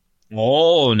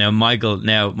 Oh, now Michael,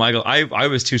 I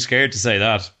was too scared to say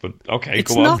that, but okay,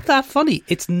 it's go on. It's not that funny.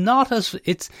 It's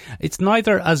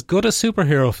neither as good a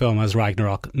superhero film as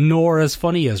Ragnarok, nor as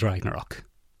funny as Ragnarok.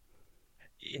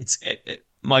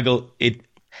 Michael, it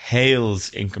pales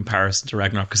in comparison to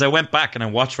Ragnarok, because I went back and I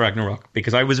watched Ragnarok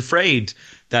because I was afraid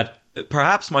that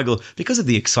perhaps, Michael, because of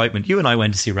the excitement, you and I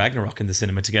went to see Ragnarok in the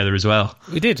cinema together as well.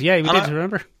 We did, yeah,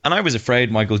 remember? And I was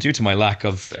afraid, Michael, due to my lack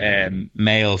of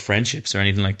male friendships or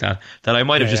anything like that, that I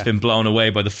might have just been blown away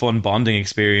by the fun bonding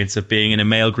experience of being in a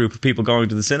male group of people going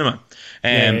to the cinema.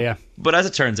 But as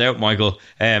it turns out, Michael,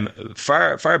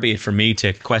 far be it from me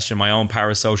to question my own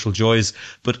parasocial joys,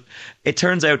 but it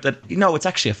turns out that, it's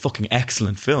actually a fucking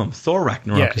excellent film. Thor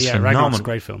Ragnarok is phenomenal. Ragnarok's a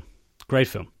great film. Great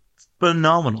film.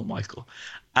 Phenomenal, Michael.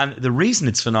 And the reason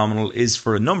it's phenomenal is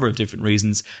for a number of different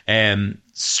reasons.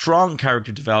 Strong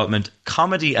character development,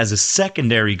 comedy as a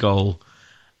secondary goal,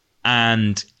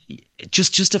 and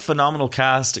just a phenomenal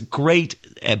cast, great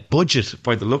budget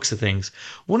by the looks of things.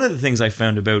 One of the things I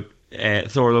found about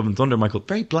Thor Love and Thunder, Michael,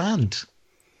 very bland.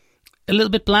 A little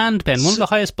bit bland, Ben. One of the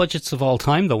highest budgets of all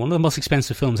time, though. One of the most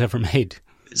expensive films ever made.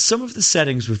 Some of the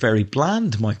settings were very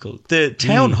bland, Michael. The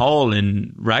town hall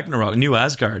in Ragnarok, New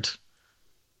Asgard,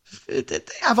 they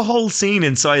have a whole scene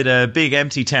inside a big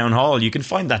empty town hall. You can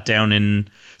find that down in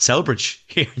Selbridge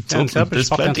here in Dublin. There's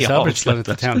plenty of halls like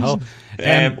that. Town hall.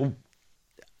 And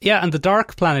the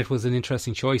Dark Planet was an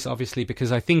interesting choice, obviously,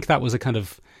 because I think that was a kind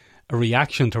of a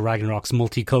reaction to Ragnarok's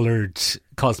multicoloured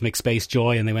cosmic space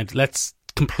joy, and they went, let's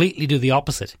completely do the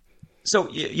opposite. So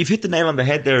you've hit the nail on the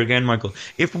head there again, Michael.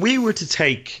 If we were to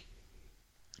take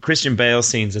Christian Bale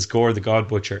scenes as Gore the God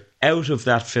Butcher out of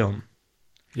that film,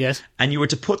 yes, and you were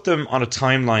to put them on a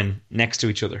timeline next to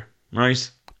each other,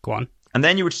 right? Go on. And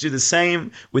then you were to do the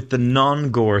same with the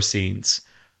non-Gore scenes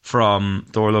from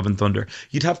Thor Love and Thunder,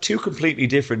 you'd have two completely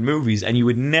different movies and you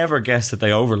would never guess that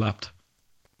they overlapped.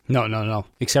 No.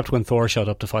 Except when Thor showed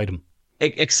up to fight him.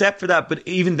 Except for that, but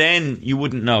even then you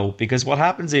wouldn't know, because what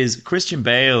happens is Christian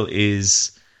Bale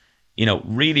is,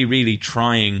 really, really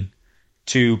trying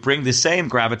to bring the same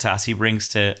gravitas he brings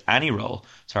to any role.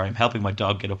 Sorry, I'm helping my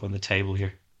dog get up on the table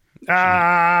here.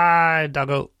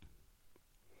 Doggo.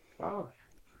 Oh.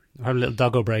 Have a little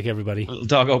doggo break, everybody. A little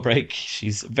doggo break.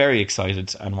 She's very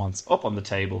excited and wants up on the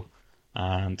table.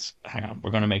 And hang on, we're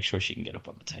going to make sure she can get up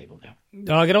on the table now.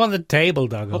 Oh, get up on the table,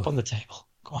 doggo. Up on the table.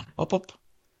 Go on, up.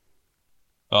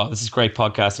 Oh, this is great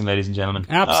podcasting, ladies and gentlemen.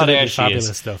 Absolutely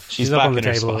fabulous stuff. She's up back on the in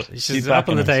her table. spot. She's up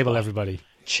on the table, everybody.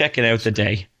 Checking out the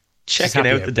day.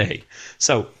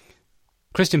 So,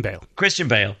 Christian Bale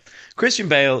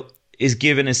is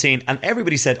given a scene, and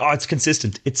everybody said, "Oh, it's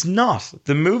consistent." It's not.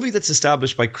 The movie that's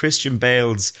established by Christian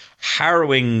Bale's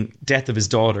harrowing death of his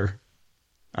daughter,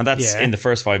 and that's in the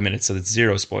first 5 minutes, so there's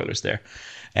zero spoilers there.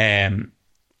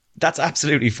 That's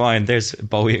absolutely fine. There's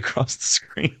Bowie across the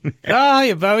screen.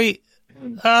 Yeah, Bowie.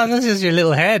 Oh, that's just your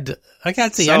little head. I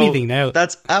can't see anything now.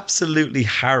 That's absolutely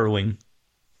harrowing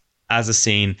as a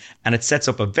scene, and it sets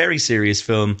up a very serious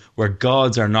film where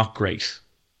gods are not great.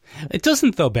 It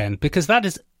doesn't, though, Ben, because that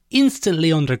is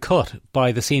instantly undercut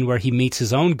by the scene where he meets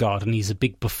his own god and he's a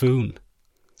big buffoon.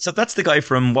 So that's the guy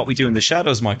from What We Do in the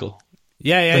Shadows, Michael.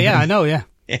 Yeah, I know, yeah.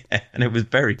 Yeah, and it was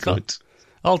very good.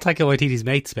 All Taika Waititi's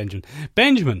mates,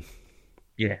 Benjamin.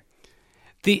 Yeah.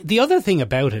 The other thing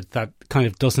about it that kind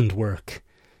of doesn't work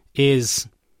is,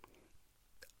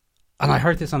 and I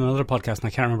heard this on another podcast and I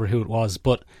can't remember who it was,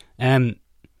 but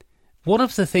one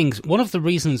of the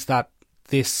reasons that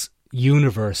this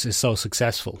universe is so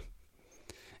successful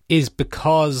is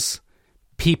because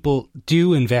people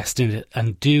do invest in it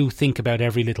and do think about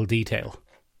every little detail.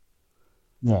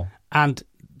 Yeah. And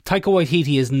Taika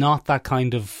Waititi is not that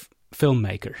kind of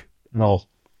filmmaker. No.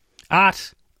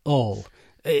 At all.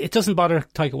 It doesn't bother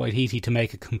Taika Waititi to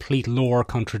make a complete lore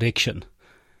contradiction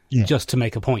just to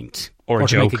make a point. Or a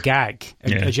to joke. make a gag,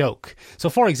 a joke. So,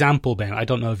 for example, Ben, I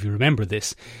don't know if you remember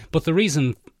this, but the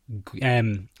reason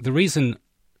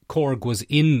Korg was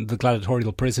in the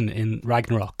gladiatorial prison in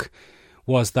Ragnarok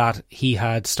was that he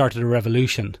had started a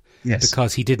revolution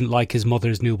because he didn't like his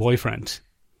mother's new boyfriend.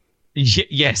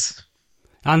 Yes.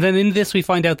 And then in this we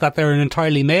find out that they're an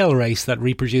entirely male race that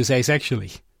reproduce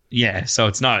asexually. Yeah, so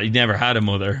it's not, he never had a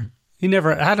mother. He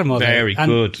never had a mother. Very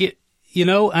good.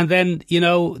 And then,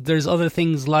 there's other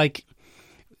things like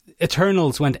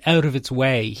Eternals went out of its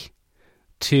way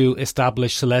to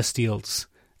establish Celestials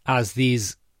as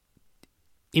these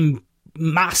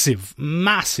massive,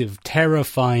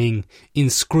 terrifying,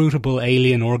 inscrutable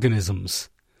alien organisms.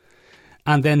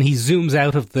 And then he zooms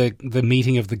out of the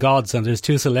meeting of the gods and there's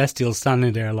two Celestials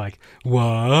standing there like,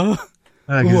 what?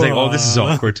 He's like, oh, this is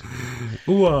awkward.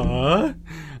 What?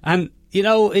 And,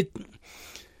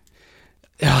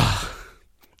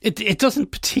 it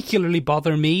doesn't particularly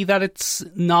bother me that it's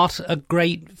not a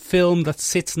great film that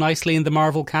sits nicely in the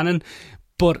Marvel canon,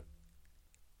 but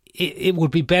it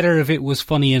would be better if it was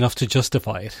funny enough to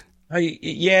justify it.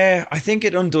 I think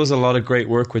it undoes a lot of great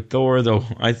work with Thor, though.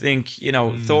 I think,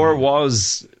 Thor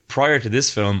was, prior to this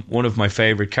film, one of my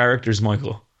favourite characters,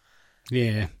 Michael.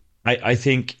 Yeah. I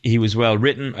think he was well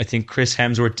written. I think Chris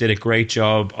Hemsworth did a great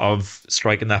job of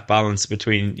striking that balance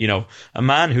between, a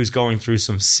man who's going through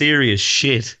some serious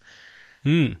shit,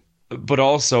 but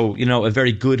also, a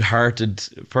very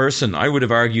good-hearted person. I would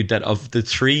have argued that of the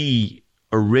three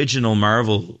original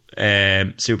Marvel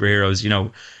superheroes,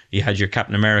 you had your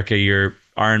Captain America, your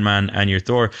Iron Man, and your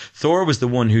Thor. Thor was the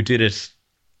one who did it.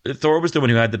 Thor was the one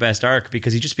who had the best arc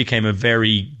because he just became a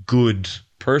very good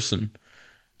person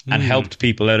and helped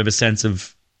people out of a sense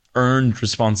of earned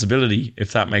responsibility,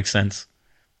 if that makes sense.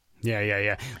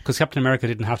 Yeah. Because Captain America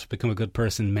didn't have to become a good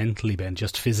person mentally, Ben,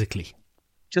 just physically.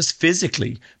 Just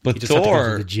physically. But he just had to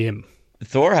go to the gym.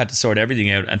 Thor had to sort everything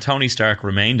out, and Tony Stark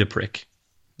remained a prick.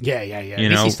 Yeah. At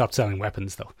least he stopped selling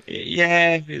weapons, though.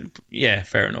 Yeah,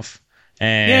 fair enough.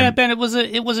 Ben, it was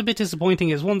a bit disappointing.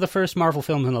 It's one of the first Marvel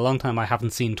films in a long time I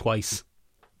haven't seen twice.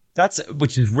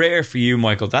 Which is rare for you,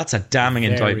 Michael. That's a damning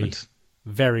indictment.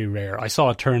 Very rare. I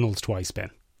saw Eternals twice, Ben.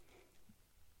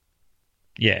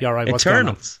 Yeah, you all right? What's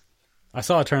Eternals. I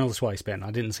saw Eternals twice, Ben.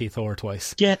 I didn't see Thor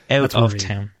twice. Get out of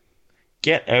town.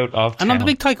 Get out of town. And I'm a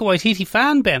big Taika Waititi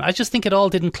fan, Ben. I just think it all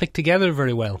didn't click together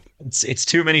very well. It's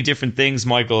too many different things,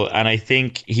 Michael, and I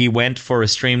think he went for a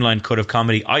streamlined cut of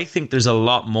comedy. I think there's a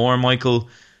lot more, Michael,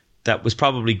 that was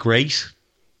probably great,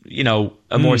 a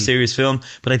more serious film,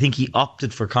 but I think he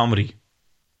opted for comedy.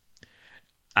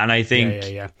 And I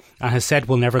think... Yeah. And has said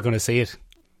we're never going to see it.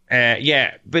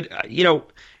 But,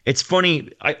 it's funny.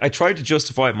 I tried to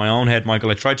justify it in my own head, Michael.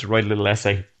 I tried to write a little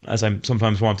essay, as I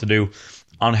sometimes want to do,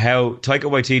 on how Taika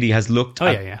Waititi has looked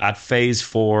at phase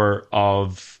 4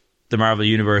 of the Marvel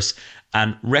Universe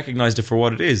and recognised it for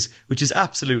what it is, which is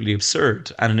absolutely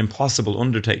absurd and an impossible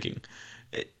undertaking.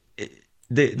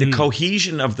 The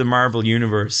cohesion of the Marvel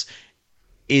Universe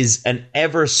is an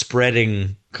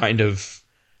ever-spreading kind of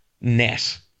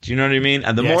net. Do you know what I mean?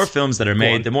 And the more films that are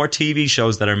made, the more TV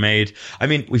shows that are made. I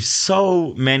mean, we've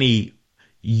so many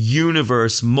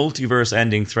multiverse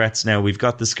ending threats now. We've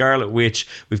got the Scarlet Witch,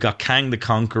 we've got Kang the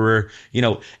Conqueror.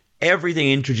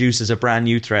 Everything introduces a brand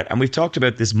new threat. And we've talked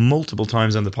about this multiple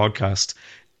times on the podcast.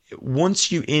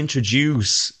 Once you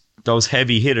introduce those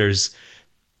heavy hitters,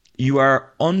 you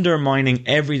are undermining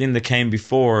everything that came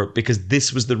before because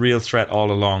this was the real threat all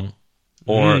along.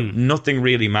 Or nothing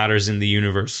really matters in the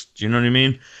universe. Do you know what I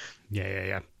mean?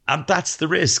 Yeah. And that's the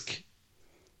risk.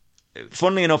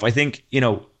 Funnily enough, I think,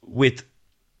 with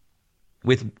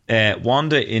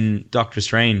Wanda in Doctor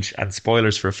Strange, and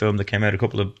spoilers for a film that came out a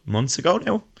couple of months ago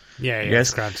now. Yeah,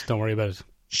 yes, Grant, don't worry about it.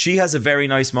 She has a very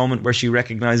nice moment where she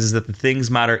recognizes that the things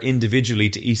matter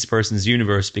individually to each person's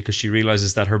universe because she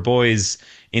realizes that her boys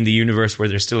in the universe where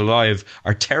they're still alive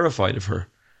are terrified of her.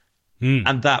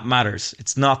 And that matters.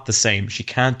 It's not the same. She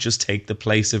can't just take the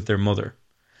place of their mother.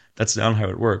 That's not how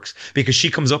it works. Because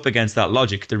she comes up against that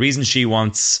logic. The reason she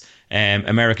wants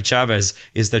America Chavez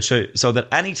is that so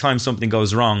that anytime something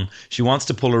goes wrong, she wants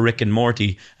to pull a Rick and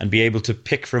Morty and be able to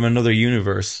pick from another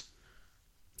universe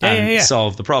and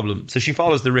solve the problem. So she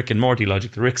follows the Rick and Morty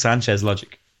logic, the Rick Sanchez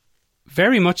logic.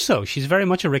 Very much so. She's very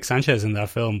much a Rick Sanchez in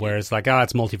that film, where it's like,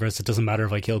 it's multiverse. It doesn't matter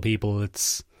if I kill people.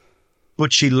 It's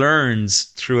but she learns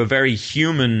through a very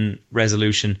human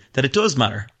resolution that it does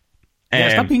matter.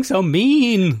 Yeah, stop being so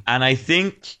mean. And I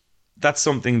think that's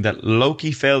something that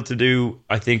Loki failed to do.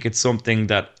 I think it's something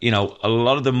that, a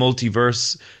lot of the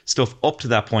multiverse stuff up to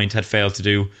that point had failed to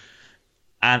do.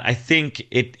 And I think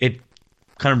it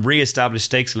kind of re-established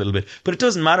stakes a little bit. But it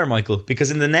doesn't matter, Michael, because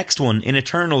in the next one, in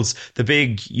Eternals, the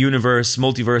big universe,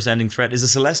 multiverse ending threat is a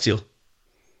Celestial.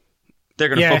 They're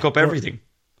going to fuck up everything.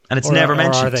 And it's never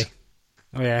mentioned. Or are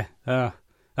they? Oh,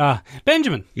 yeah.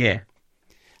 Benjamin. Yeah.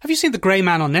 Have you seen The Grey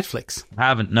Man on Netflix? I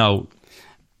haven't, no.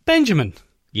 Benjamin.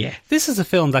 Yeah. This is a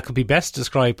film that could be best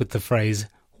described with the phrase,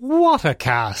 what a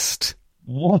cast.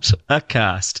 What a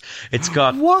cast. It's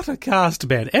got... What a cast,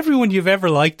 Ben. Everyone you've ever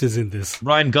liked is in this.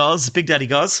 Ryan Gosling, Big Daddy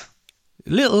Goz.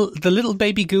 The little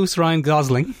baby goose Ryan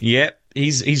Gosling. Yeah,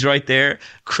 he's right there.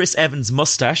 Chris Evans'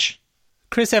 mustache.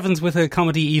 Chris Evans with a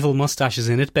comedy evil mustache is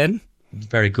in it, Ben.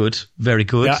 Very good. Very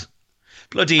good. Yeah.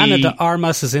 Bloody... Anna de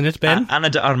Armas is in it, Ben. Anna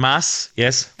de Armas,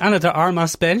 yes. Anna de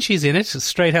Armas, Ben, she's in it.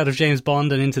 Straight out of James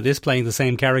Bond and into this, playing the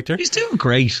same character. She's doing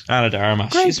great, Anna de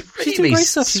Armas. Great. She's really doing great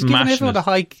stuff. She's giving everyone a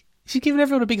high... She's giving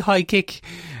everyone a big high kick.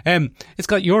 It's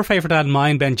got your favourite and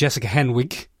mine, Ben, Jessica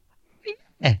Henwick.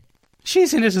 Yeah.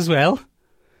 She's in it as well.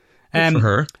 Good for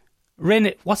her.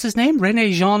 What's his name?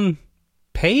 Rene Jean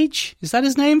Page? Is that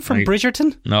his name from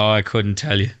Bridgerton? No, I couldn't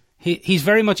tell you. He's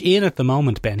very much in at the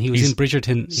moment, Ben. He was in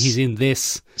Bridgerton. He's in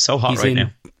this. So hot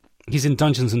now. He's in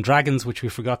Dungeons and Dragons, which we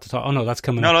forgot to talk. Oh no, that's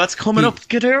coming up. No, that's coming up.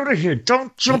 Get out of here.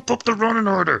 Don't jump up the running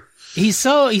order. He's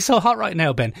so hot right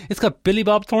now, Ben. It's got Billy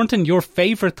Bob Thornton, your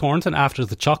favourite Thornton after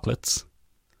the chocolates.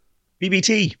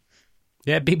 BBT.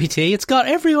 Yeah, BBT. It's got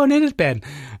everyone in it, Ben.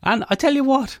 And I tell you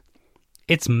what,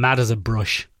 it's mad as a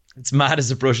brush. It's mad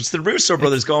as a brush. It's the Russo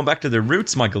brothers going back to their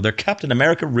roots, Michael. They're Captain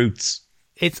America roots.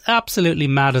 It's absolutely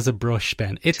mad as a brush,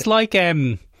 Ben. It's like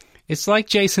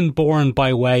Jason Bourne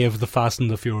by way of the Fast and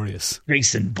the Furious.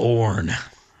 Jason Bourne.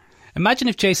 Imagine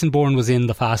if Jason Bourne was in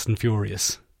the Fast and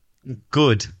Furious.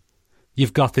 Good.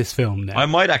 You've got this film now. I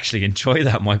might actually enjoy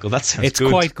that, Michael. That sounds good.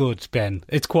 It's quite good, Ben.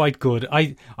 It's quite good.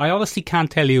 I honestly can't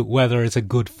tell you whether it's a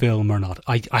good film or not.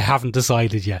 I haven't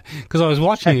decided yet. Because I was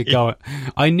watching it going,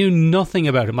 I knew nothing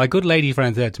about it. My good lady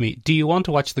friend said to me, do you want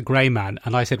to watch The Grey Man?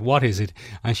 And I said, what is it?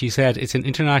 And she said, it's an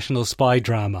international spy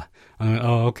drama. And I went,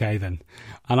 oh, okay then.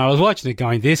 And I was watching it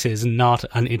going, this is not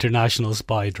an international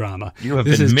spy drama. You have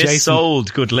been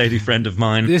missold, good lady friend of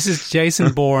mine. This is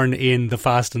Jason Bourne in The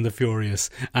Fast and the Furious,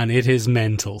 and it is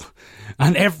mental.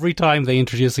 And every time they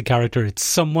introduce a character, it's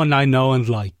someone I know and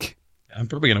like. I'm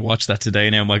probably going to watch that today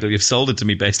now, Michael. You've sold it to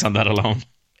me based on that alone.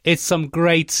 It's some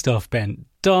great stuff, Ben.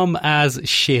 Dumb as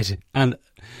shit, and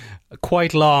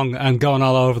quite long and going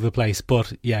all over the place.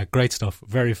 But yeah, great stuff.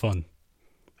 Very fun.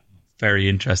 Very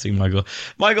interesting, Michael.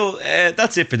 Michael,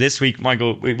 that's it for this week,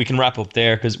 Michael. We can wrap up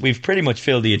there because we've pretty much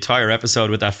filled the entire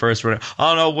episode with that first run.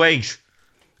 Oh, no, wait.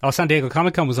 Oh, San Diego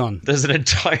Comic-Con was on. There's an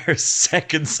entire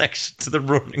second section to the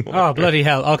running order. Oh, bloody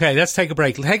hell. Okay, let's take a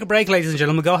break. Take a break, ladies and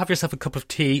gentlemen. Go have yourself a cup of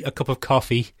tea, a cup of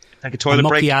coffee. Take a toilet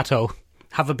break. Macchiato.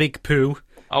 Have a big poo.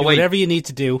 Oh, do wait. Whatever you need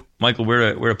to do. Michael,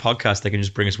 we're a podcast. They can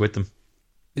just bring us with them.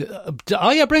 Oh,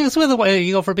 yeah, bring us with it.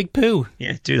 You go for a big poo.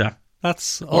 Yeah, do that.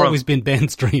 That's always been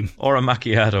Ben's dream. Or a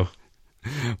macchiato.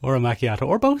 Or a macchiato.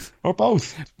 Or both. Or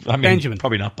both. I mean, Benjamin.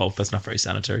 Probably not both. That's not very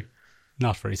sanitary.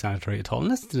 Not very sanitary at all.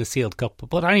 Unless it's in a sealed cup.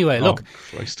 But anyway, look.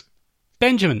 Christ.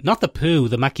 Benjamin, not the poo,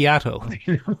 the macchiato.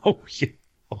 Oh, yeah.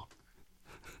 Oh.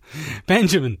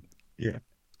 Benjamin. Yeah.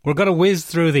 We're going to whiz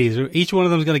through these. Each one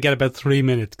of them is going to get about 3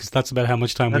 minutes because that's about how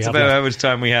much time we have. That's about how much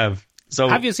time we have. So,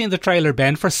 have you seen the trailer,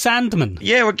 Ben, for Sandman?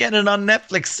 Yeah, we're getting it on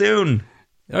Netflix soon.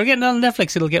 We're getting it on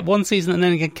Netflix. It'll get one season and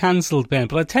then get cancelled, Ben.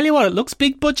 But I tell you what, it looks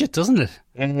big budget, doesn't it?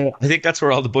 I think that's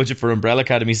where all the budget for Umbrella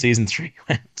Academy Season 3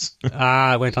 went.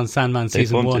 It went on Sandman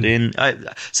Season 1. They bumped it in.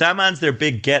 Sandman's their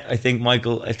big get, I think,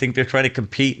 Michael. I think they're trying to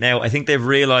compete now. I think they've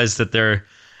realised that they're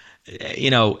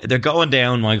going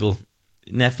down, Michael.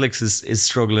 Netflix is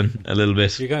struggling a little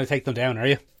bit. You're going to take them down, are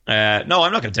you? No,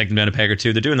 I'm not going to take them down a peg or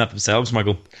two. They're doing that themselves,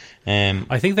 Michael.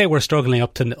 I think they were struggling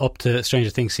up to Stranger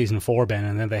Things Season 4, Ben,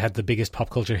 and then they had the biggest pop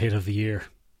culture hit of the year.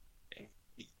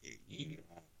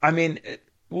 I mean,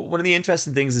 one of the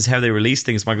interesting things is how they release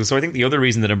things, Michael. So I think the other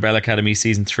reason that Umbrella Academy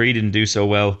Season 3 didn't do so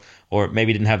well, or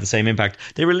maybe didn't have the same impact,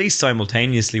 they released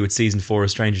simultaneously with Season 4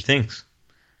 of Stranger Things.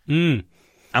 And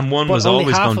one was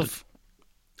always going to...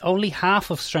 Only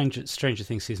half of Stranger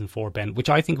Things Season 4, Ben, which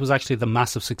I think was actually the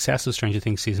massive success of Stranger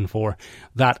Things Season 4,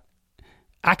 that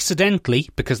accidentally,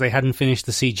 because they hadn't finished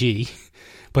the CG,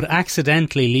 but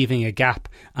accidentally leaving a gap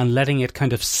and letting it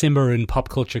kind of simmer in pop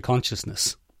culture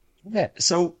consciousness. Yeah,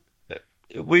 so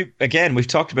we've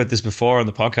talked about this before on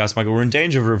the podcast, Michael. We're in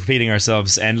danger of repeating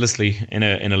ourselves endlessly in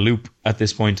a loop at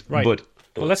this point. Right. But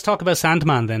Well, let's talk about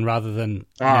Sandman then, rather than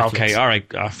Netflix. okay, all right,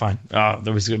 fine. It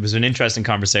was an interesting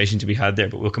conversation to be had there,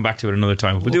 but we'll come back to it another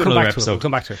time. We'll do come another back to it. episode. We'll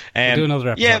come back to it. We'll do another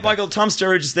episode. Yeah, then. Michael, Tom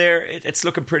Sturridge is there. It's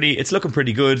looking pretty. It's looking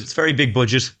pretty good. It's very big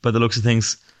budget by the looks of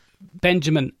things.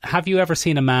 Benjamin, have you ever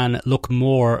seen a man look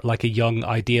more like a young,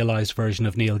 idealised version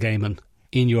of Neil Gaiman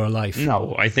in your life?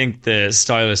 No, I think the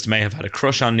stylist may have had a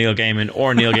crush on Neil Gaiman,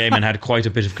 or Neil Gaiman had quite a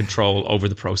bit of control over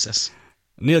the process.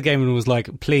 Neil Gaiman was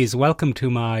like, please, welcome to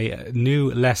my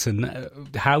new lesson,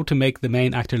 how to make the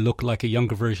main actor look like a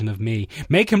younger version of me.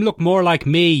 Make him look more like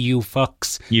me, you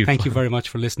fucks. Thank you very much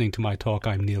for listening to my talk.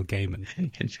 I'm Neil Gaiman.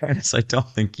 In fairness, I don't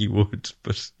think you would,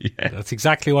 but yeah. That's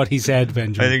exactly what he said,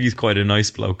 Benjamin. I think he's quite a nice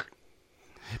bloke.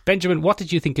 Benjamin, what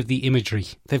did you think of the imagery?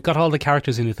 They've got all the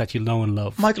characters in it that you know and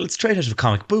love. Michael, it's straight out of a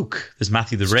comic book. There's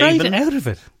Matthew the Straight Raven. out of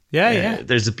it. Yeah.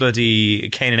 There's a bloody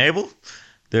Cain and Abel.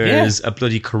 There's a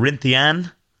bloody Corinthian.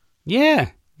 Yeah.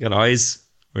 He got eyes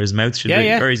where his mouth should be.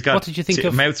 Yeah. Or he's got What did you think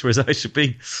of- mouths where his eyes should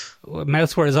be.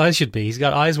 Mouth where his eyes should be. He's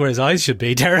got eyes where his eyes should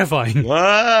be. Terrifying.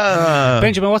 Wow.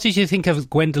 Benjamin, what did you think of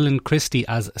Gwendolyn Christie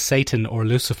as Satan or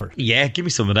Lucifer? Yeah, give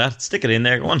me some of that. Stick it in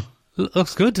there. Go on.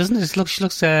 Looks good, doesn't it?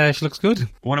 She looks good.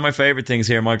 One of my favourite things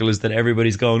here, Michael, is that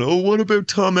everybody's going, oh, what about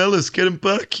Tom Ellis? Get him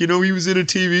back. You know, he was in a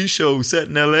TV show set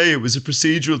in LA. It was a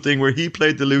procedural thing where he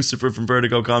played the Lucifer from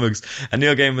Vertigo Comics. And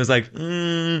Neil Gaiman was like,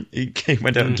 he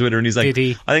went out on Twitter and he's like, Did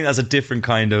he? I think that's a different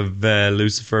kind of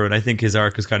Lucifer. And I think his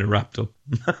arc is kind of wrapped up.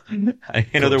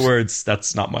 In other words,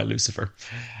 that's not my Lucifer.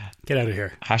 Get out of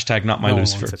here. Hashtag not my No one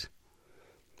Lucifer. wants it.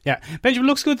 Yeah, Benjamin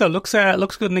looks good though. Looks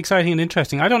good and exciting and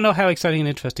interesting. I don't know how exciting and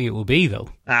interesting it will be though.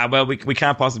 Well, we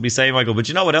can't possibly say, Michael. But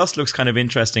you know what else looks kind of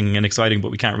interesting and exciting,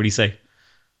 but we can't really say?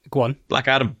 Go on. Black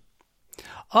Adam.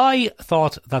 I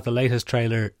thought that the latest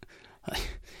trailer.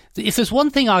 If there's one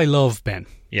thing I love, Ben,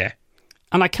 Yeah.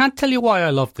 and I can't tell you why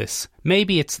I love this.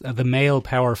 Maybe it's the male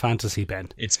power fantasy, Ben.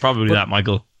 It's probably that,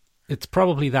 Michael. It's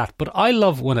probably that. But I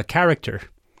love when a character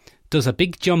does a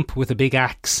big jump with a big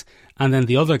axe, and then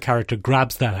the other character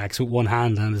grabs that axe with one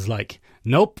hand and is like,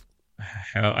 "Nope."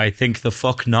 I think the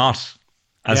fuck not,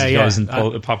 as it goes in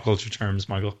pop culture terms,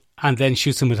 Michael. And then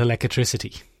shoots him with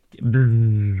electricity.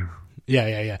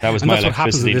 Yeah. That was and my that's what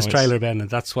happens in electricity this noise. trailer, Ben, and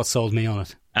that's what sold me on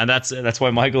it. And that's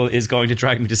why Michael is going to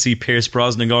drag me to see Pierce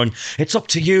Brosnan going, it's up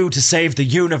to you to save the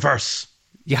universe.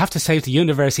 You have to save the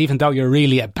universe even though you're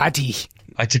really a baddie.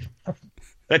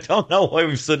 I don't know why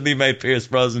we've suddenly made Pierce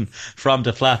Brosnan from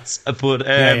the flats, but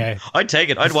I'd take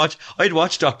it. I'd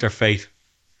watch Dr. Fate.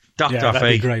 Dr. Yeah, that'd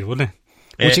Fate. be great, wouldn't it?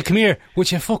 Would you come here?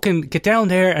 Would you fucking get down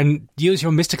there and use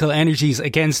your mystical energies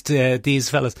against these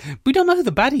fellas? We don't know who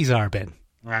the baddies are, Ben.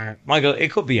 Michael,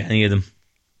 it could be any of them.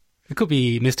 It could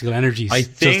be mystical energies. I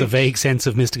Just think- a vague sense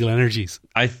of mystical energies.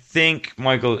 I think,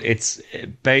 Michael, it's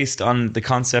based on the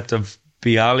concept of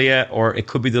Bialia, or it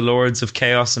could be the Lords of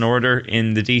Chaos and Order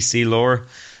in the DC lore.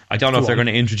 I don't know if they're going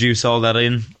to introduce all that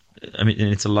in. I mean,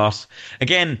 it's a lot.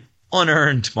 Again,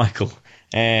 unearned, Michael.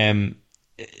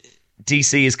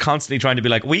 DC is constantly trying to be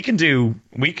like, we can do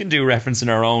reference in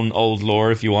our own old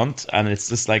lore if you want, and it's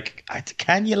just like,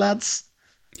 can you, lads?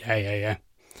 Yeah.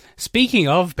 Speaking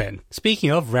of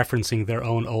referencing their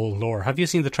own old lore, have you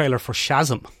seen the trailer for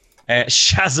Shazam?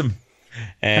 Shazam.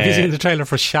 Have you seen the trailer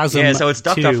for Shazam? Yeah, so it's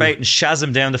Dr. 2? Fate and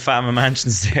Shazam down the Fatma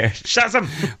Mansions there. Shazam!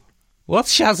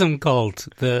 What's Shazam called?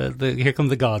 The Here Come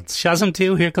the Gods. Shazam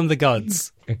 2, Here Come the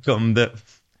Gods.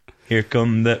 Here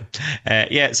come the.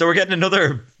 Yeah, so we're getting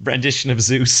another rendition of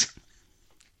Zeus.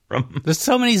 There's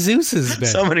so many Zeuses, Ben.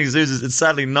 So many Zeuses. It's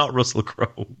sadly not Russell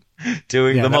Crowe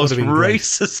doing the that most would've been great.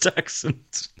 racist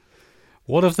accent.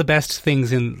 One of the best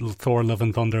things in Thor Love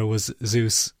and Thunder was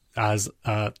Zeus as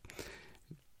a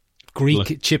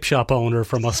Greek chip shop owner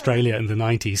from Australia in the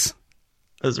 90s.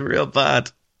 It was real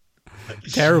bad.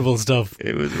 Terrible stuff.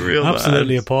 It was real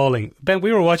Absolutely bad. appalling. Ben,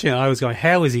 we were watching it and I was going,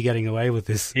 how is he getting away with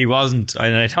this? He wasn't,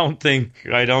 and I don't think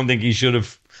he should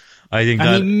have. I think And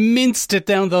that he minced it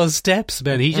down those steps,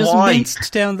 Ben. He just Why?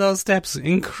 minced down those steps.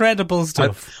 Incredible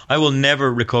stuff. I will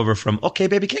never recover from. Okay,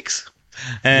 baby kicks.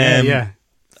 Yeah.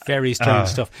 Very strange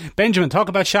stuff. Benjamin, talk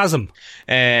about Shazam.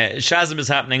 Shazam is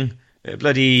happening.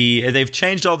 They've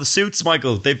changed all the suits,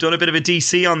 Michael. They've done a bit of a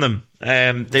DC on them.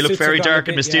 They look suits very have gone dark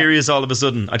a and bit, mysterious all of a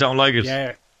sudden. I don't like it.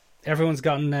 Yeah, everyone's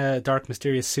gotten dark,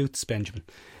 mysterious suits, Benjamin.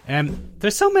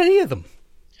 There's so many of them.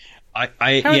 How are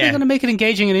they going to make it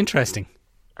engaging and interesting?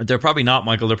 They're probably not,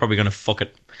 Michael. They're probably going to fuck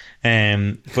it.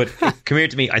 But come here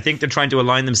to me. I think they're trying to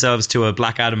align themselves to a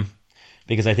Black Adam,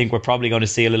 because I think we're probably going to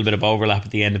see a little bit of overlap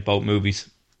at the end of both movies.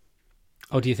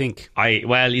 Oh, do you think?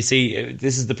 Well, you see,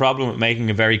 this is the problem with making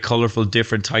a very colourful,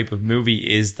 different type of movie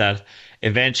is that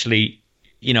eventually,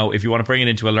 you know, if you want to bring it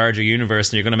into a larger universe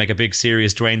and you're going to make a big,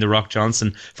 serious Dwayne The Rock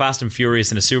Johnson, Fast and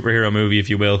Furious in a superhero movie, if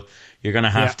you will, you're going to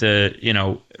have to, you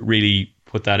know, really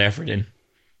put that effort in.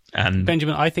 And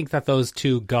Benjamin, I think that those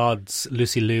two gods,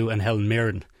 Lucy Liu and Helen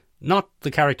Mirren, not the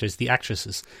characters, the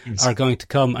actresses, are going to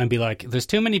come and be like, there's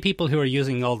too many people who are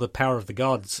using all the power of the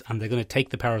gods, and they're going to take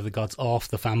the power of the gods off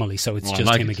the family, so it's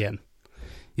just him again.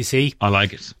 You see? I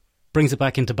like it. Brings it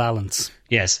back into balance.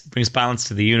 Yes, brings balance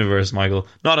to the universe, Michael.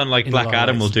 Not unlike Black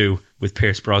Adam will do with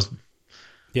Pierce Brosnan.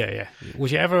 Yeah. Would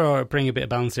you ever bring a bit of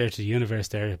balance there to the universe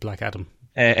there, Black Adam?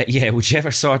 Yeah, would you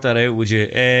ever sort that out, would you?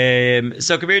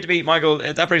 So come here to me, Michael.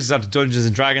 That brings us on to Dungeons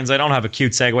and Dragons. I don't have a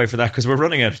cute segue for that because we're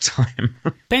running out of time.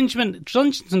 Benjamin,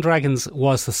 Dungeons and Dragons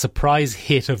was the surprise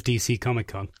hit of DC Comic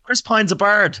Con. Chris Pine's a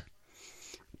bard.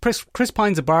 Chris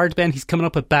Pine's a bard, Ben. He's coming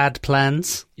up with bad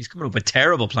plans. He's coming up with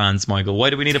terrible plans, Michael.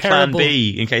 Why do we need a plan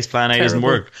B in case plan A doesn't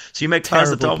work? So you make plans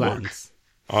that don't work.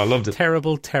 Oh, I loved it.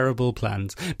 Terrible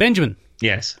plans. Benjamin.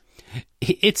 Yes.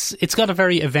 It's got a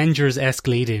very Avengers-esque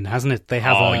lead in, hasn't it? They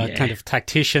have kind of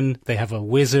tactician, they have a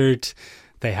wizard,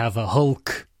 they have a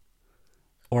Hulk,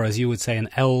 or as you would say, an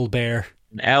owl bear.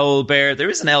 An owl bear. There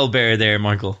is an owl bear there,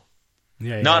 Michael.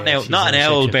 Not an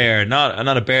owl bear,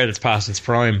 not a bear that's past its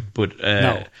prime, but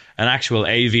an actual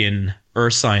avian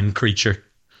ursine creature.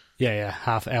 Yeah,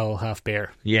 half owl, half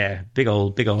bear. Yeah, big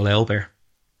old owl bear.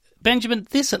 Benjamin,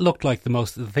 this looked like the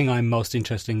thing I'm most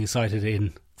excited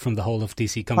in from the whole of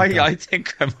DC Comics. I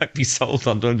think I might be sold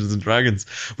on Dungeons and Dragons.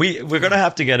 We're going to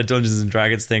have to get a Dungeons and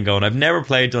Dragons thing going. I've never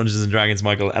played Dungeons and Dragons,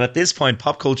 Michael, and at this point,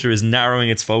 pop culture is narrowing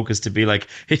its focus to be like,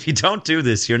 if you don't do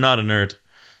this, you're not a nerd.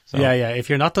 So. Yeah. If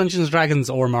you're not Dungeons and Dragons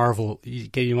or Marvel,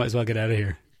 you might as well get out of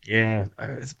here. Yeah,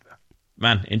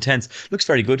 man, intense. Looks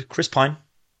very good. Chris Pine.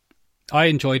 I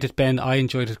enjoyed it, Ben. I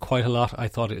enjoyed it quite a lot. I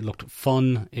thought it looked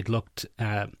fun. It looked...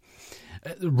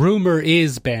 rumour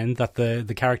is, Ben, that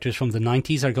the characters from the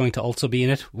 90s are going to also be in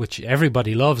it, which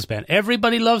everybody loves, Ben.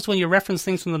 Everybody loves when you reference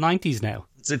things from the 90s now.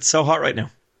 It's so hot right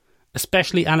now.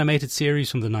 Especially animated series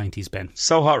from the 90s, Ben.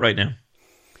 So hot right now.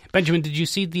 Benjamin, did you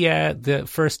see the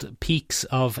first peaks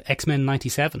of X-Men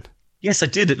 97? Yes, I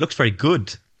did. It looks very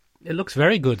good. It looks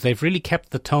very good. They've really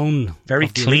kept the tone. Very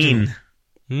clean.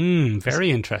 Very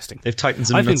interesting. They've tightened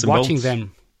some nuts and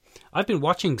bolts. I've been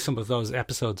watching some of those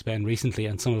episodes, Ben, recently,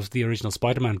 and some of the original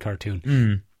Spider-Man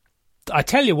cartoon. I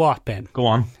tell you what, Ben. Go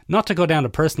on. Not to go down a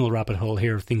personal rabbit hole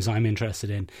here of things I'm interested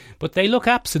in, but they look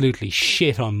absolutely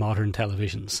shit on modern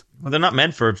televisions. Well, they're not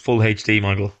meant for full HD,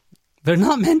 Michael. They're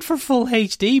not meant for full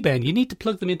HD, Ben. You need to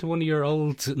plug them into one of your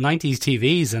old 90s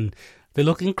TVs, and they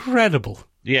look incredible.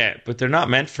 Yeah, but they're not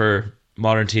meant for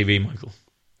modern TV, Michael.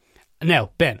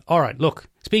 Now, Ben, all right, look.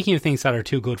 Speaking of things that are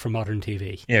too good for modern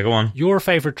TV. Yeah, go on. Your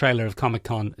favourite trailer of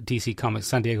Comic-Con, DC Comics,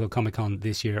 San Diego Comic-Con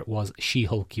this year was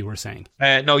She-Hulk, you were saying.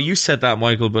 No, you said that,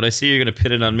 Michael, but I see you're going to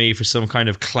pin it on me for some kind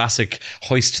of classic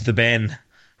hoist the Ben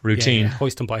routine. Yeah,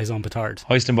 hoist him by his own petard.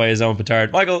 Hoist him by his own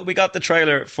petard. Michael, we got the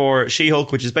trailer for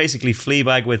She-Hulk, which is basically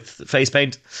Fleabag with face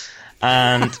paint.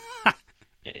 And...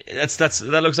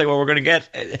 that looks like what we're going to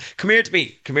get. Come here to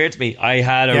me. I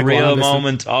had a real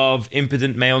moment of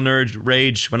impotent male nerd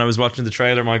rage when I was watching the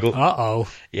trailer, Michael.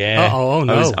 Yeah. Oh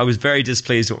no. I was very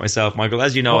displeased with myself, Michael.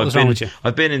 As you know,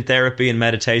 I've been in therapy and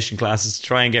meditation classes to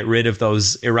try and get rid of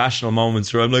those irrational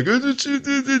moments where I'm like,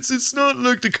 it's not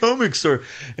like the comics, or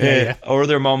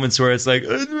other moments where it's like,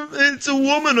 it's a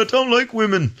woman, I don't like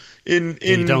women in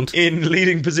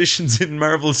leading positions in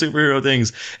Marvel superhero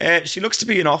things. She looks to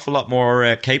be an awful lot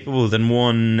more capable than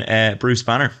one Bruce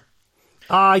Banner.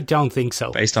 I don't think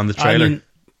so. Based on the trailer. I mean,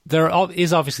 there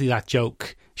is obviously that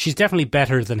joke. She's definitely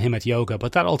better than him at yoga,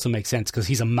 but that also makes sense because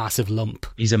he's a massive lump.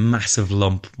 He's a massive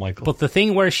lump, Michael. But the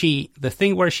thing where she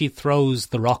throws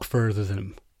the rock further than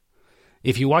him.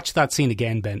 If you watch that scene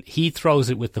again, Ben, he throws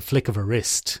it with the flick of a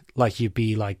wrist. Like you'd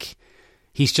be like,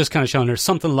 he's just kind of showing her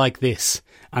something like this,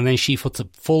 and then she puts a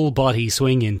full body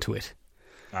swing into it.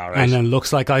 All right. And then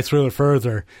looks like I threw it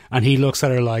further, and he looks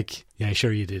at her like, yeah,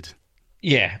 sure you did.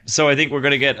 Yeah, so I think we're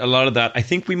going to get a lot of that. I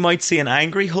think we might see an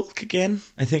angry Hulk again.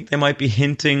 I think they might be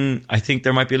hinting. I think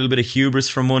there might be a little bit of hubris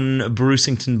from one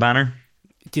Brucington Banner.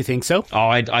 Do you think so? Oh,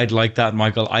 I'd like that,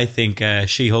 Michael. I think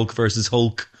She-Hulk versus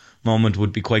Hulk moment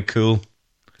would be quite cool.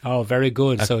 Oh, very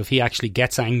good. So if he actually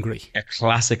gets angry. A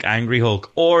classic angry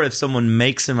Hulk. Or if someone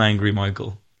makes him angry,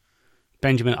 Michael.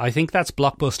 Benjamin, I think that's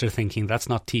blockbuster thinking. That's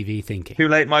not TV thinking. Too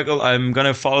late, Michael. I'm going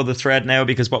to follow the thread now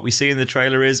because what we see in the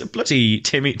trailer is bloody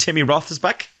Timmy Roth is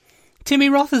back. Timmy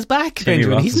Roth is back,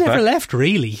 Benjamin. He's never left,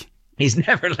 really. He's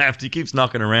never left. He keeps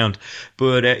knocking around.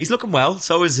 But he's looking well.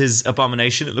 So is his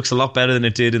Abomination. It looks a lot better than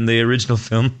it did in the original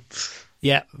film.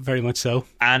 Yeah, very much so.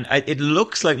 And it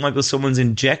looks like, Michael, someone's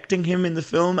injecting him in the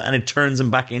film and it turns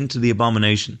him back into the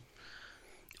Abomination.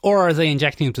 Or are they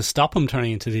injecting him to stop him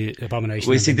turning into the Abomination?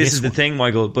 Well, you see, this is the thing,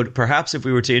 Michael. But perhaps if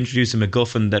we were to introduce a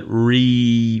MacGuffin that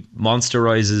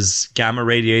re-monsterizes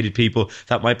gamma-radiated people,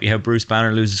 that might be how Bruce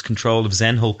Banner loses control of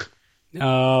Zen Hulk.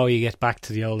 Oh, you get back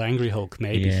to the old Angry Hulk,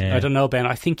 maybe. Yeah. I don't know, Ben.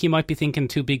 I think you might be thinking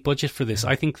too big budget for this.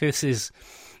 I think this is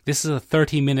a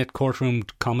 30-minute courtroom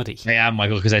comedy. Yeah,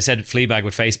 Michael, because I said Fleabag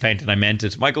with face paint and I meant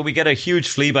it. Michael, we get a huge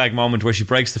Fleabag moment where she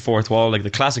breaks the fourth wall, like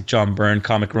the classic John Byrne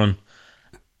comic run.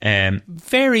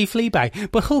 Very Fleabag,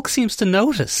 but Hulk seems to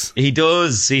notice. He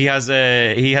does. He has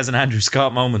an Andrew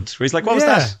Scott moment where he's like, "What was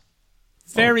that?"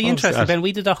 Very What was interesting, that? Ben.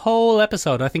 We did a whole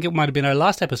episode. I think it might have been our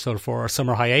last episode for our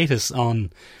summer hiatus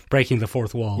on breaking the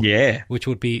fourth wall. Yeah, which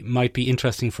might be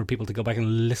interesting for people to go back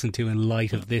and listen to in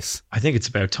light of this. I think it's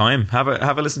about time. Have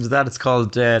a listen to that. It's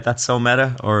called That's So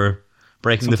Meta, or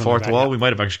Breaking Something the Fourth like that, Wall. yeah. We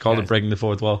might have actually called it Breaking the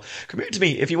Fourth Wall. Come here to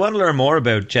me. If you want to learn more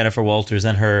about Jennifer Walters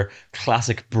and her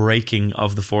classic breaking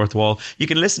of the fourth wall, you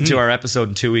can listen to our episode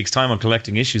in 2 weeks' time on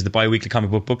Collecting Issues, the bi-weekly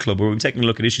comic book club, where we're taking a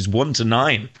look at issues 1 to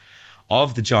 9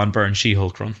 of the John Byrne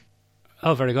She-Hulk run.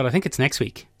 Oh, very good. I think it's next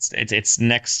week. It's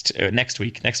next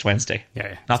week, next Wednesday.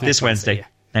 Yeah. Not this Wednesday. yeah.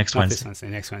 Next Not Wednesday. this Wednesday,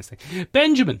 next Wednesday.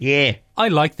 Benjamin. Yeah. I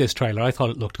liked this trailer. I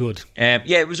thought it looked good. Yeah,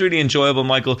 it was really enjoyable,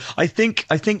 Michael. I think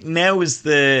now is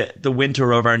the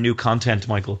winter of our new content,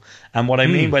 Michael. And what I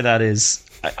mean by that is,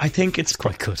 I think it's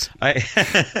Quite good. I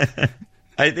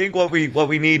think what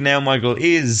we need now, Michael,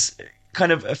 is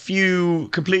kind of a few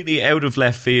completely out of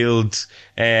left field,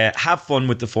 have fun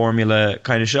with the formula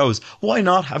kind of shows. Why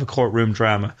not have a courtroom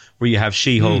drama where you have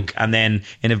She-Hulk and then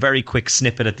in a very quick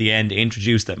snippet at the end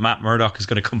introduce that Matt Murdock is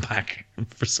going to come back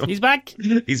for some. He's back.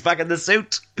 He's back in the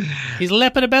suit. He's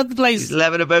leaping about the place. He's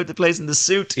leaping about the place in the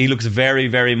suit. He looks very,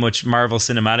 very much Marvel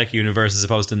Cinematic Universe as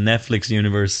opposed to Netflix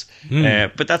Universe.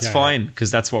 But that's fine because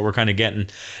that's what we're kind of getting.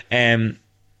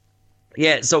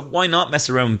 Yeah, so why not mess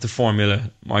around with the formula,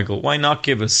 Michael? Why not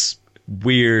give us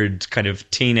weird kind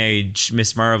of teenage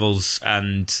Miss Marvels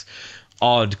and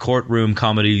odd courtroom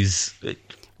comedies?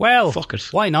 Well, Fuck it.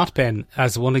 Why not, Ben?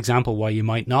 As one example why you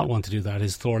might not want to do that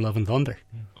is Thor Love and Thunder.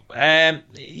 Yeah,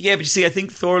 but you see, I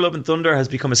think Thor Love and Thunder has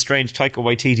become a strange Taika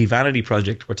Waititi vanity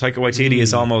project where Taika Waititi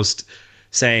is almost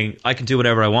saying, I can do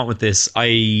whatever I want with this.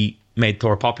 I made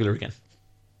Thor popular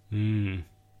again.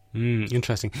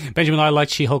 Interesting. Benjamin, I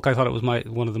liked She-Hulk. I thought it was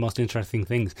one of the most interesting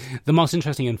things. The most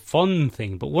interesting and fun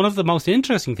thing. But one of the most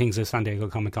interesting things at San Diego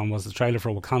Comic-Con was the trailer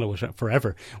for Wakanda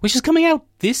Forever, which is coming out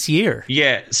this year.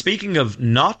 Yeah, speaking of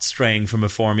not straying from a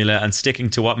formula and sticking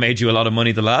to what made you a lot of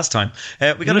money the last time,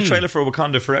 we got a trailer for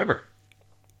Wakanda Forever.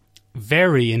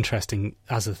 Very interesting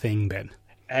as a thing, Ben.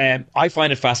 I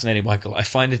find it fascinating, Michael. I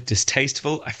find it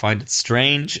distasteful. I find it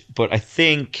strange. But I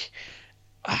think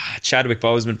Chadwick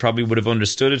Boseman probably would have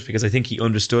understood it because I think he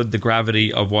understood the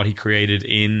gravity of what he created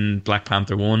in Black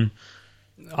Panther 1.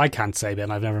 I can't say,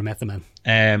 Ben. I've never met the man.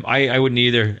 I wouldn't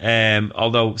either.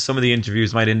 Although some of the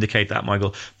interviews might indicate that,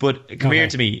 Michael. But come here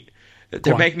to me.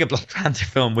 They're making a Black Panther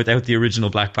film without the original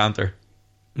Black Panther.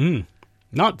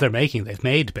 Not they're making, they've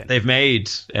made, Ben. They've made.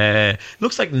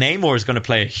 Looks like Namor is going to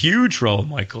play a huge role,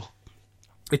 Michael.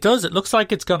 It does. It looks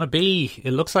like it's going to be.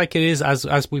 It looks like it is,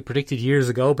 as we predicted years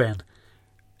ago, Ben.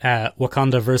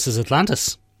 Wakanda versus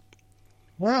Atlantis.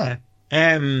 Yeah.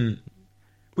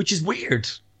 Which is weird.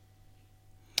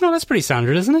 No, that's pretty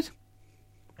standard, isn't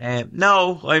it?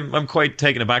 No, I'm quite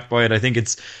taken aback by it. I think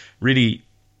it's really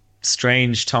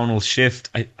strange tonal shift.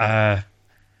 I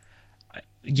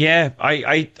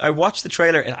watched the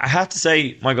trailer. I have to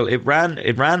say, Michael, it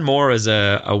ran more as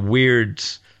a weird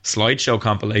slideshow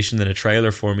compilation than a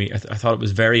trailer for me. I thought it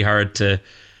was very hard to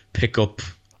pick up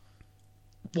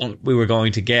what we were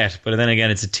going to get, but then again,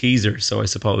 it's a teaser, so I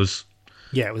suppose.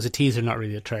 Yeah, it was a teaser, not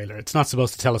really a trailer. It's not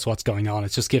supposed to tell us what's going on.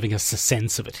 It's just giving us a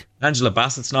sense of it. Angela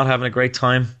Bassett's not having a great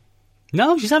time.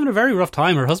 No, she's having a very rough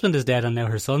time. Her husband is dead and now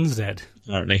her son's dead.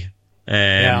 Apparently.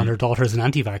 And her daughter's an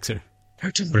anti-vaxxer.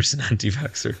 Her daughter's an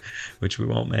anti-vaxxer, which we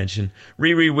won't mention.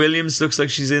 Riri Williams looks like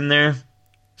she's in there.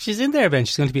 She's in there, Ben.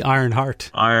 She's going to be Ironheart.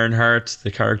 Ironheart,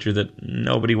 the character that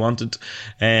nobody wanted.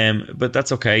 But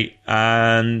that's okay.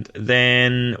 And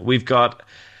then we've got...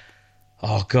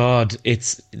 Oh, God.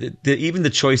 It's even the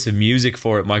choice of music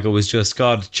for it, Michael, was just,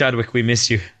 God, Chadwick, we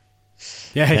miss you.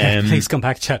 Yeah, please come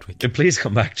back, Chadwick. Please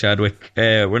come back, Chadwick.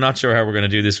 We're not sure how we're going to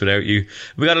do this without you.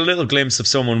 We got a little glimpse of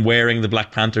someone wearing the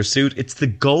Black Panther suit. It's the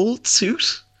gold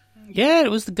suit. Yeah, it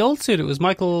was the gold suit. It was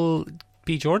Michael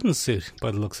B. Jordan's suit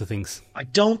by the looks of things. I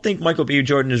don't think Michael B.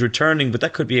 Jordan is returning, but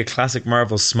that could be a classic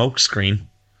Marvel smokescreen.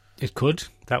 It could.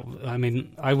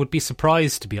 I would be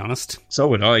surprised, to be honest. So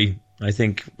would I. I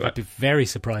think I'd be very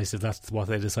surprised if that's what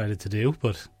they decided to do,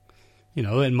 but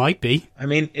it might be. I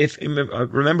mean, if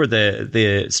remember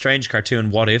the strange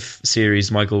cartoon What If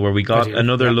series, Michael, where we got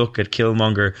another look at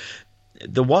Killmonger.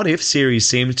 The What If series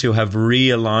seems to have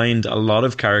realigned a lot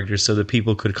of characters so that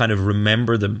people could kind of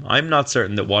remember them. I'm not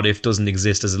certain that What If doesn't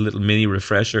exist as a little mini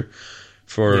refresher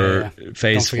for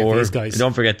Phase 4.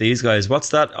 Don't forget these guys. What's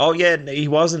that? Oh yeah, he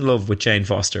was in love with Jane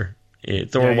Foster.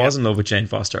 Thor was in love with Jane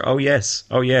Foster. Oh yes.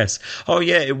 Oh yes. Oh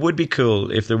yeah, it would be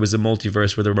cool if there was a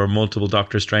multiverse where there were multiple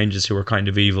Doctor Stranges who were kind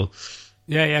of evil.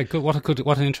 Yeah, good.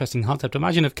 What an interesting concept.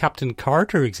 Imagine if Captain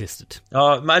Carter existed.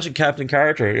 Oh, imagine Captain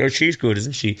Carter. Oh, she's good,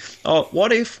 isn't she? Oh,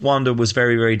 what if Wanda was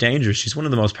very, very dangerous? She's one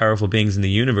of the most powerful beings in the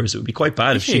universe. It would be quite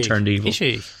bad if she turned evil. Is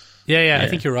she? Yeah, I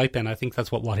think you're right, Ben. I think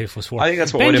that's what If was for. I think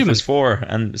that's what What If was for.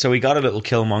 And so we got a little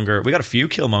Killmonger. We got a few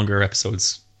Killmonger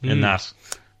episodes in that.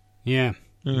 Yeah.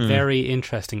 Very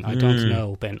interesting. I don't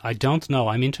know, Ben. I don't know.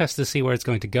 I'm interested to see where it's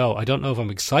going to go. I don't know if I'm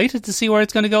excited to see where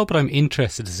it's going to go, but I'm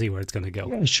interested to see where it's going to go.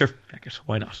 Yeah, sure.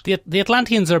 Why not? The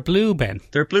Atlanteans are blue, Ben.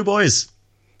 They're blue boys.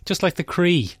 Just like the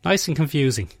Kree. Nice and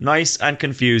confusing. Nice and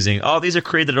confusing. Oh, these are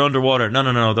Kree that are underwater.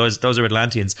 No. Those are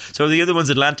Atlanteans. So the other one's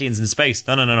Atlanteans in space.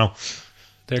 No.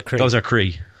 They're Kree. Those are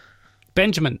Kree.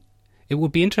 Benjamin, it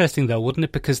would be interesting though, wouldn't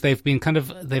it? Because there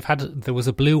was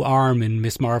a blue arm in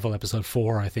Miss Marvel episode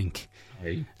 4, I think.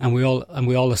 And we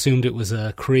all assumed it was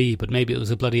a Kree, but maybe it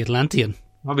was a bloody Atlantean.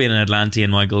 Probably an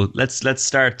Atlantean, Michael. Let's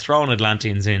start throwing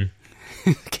Atlanteans in.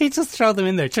 Okay, just throw them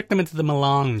in there. Chuck them into the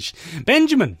melange.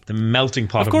 Benjamin! The melting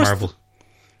pot of Marvel.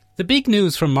 The big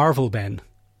news from Marvel, Ben,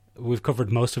 we've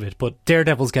covered most of it, but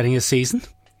Daredevil's getting a season.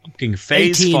 Fucking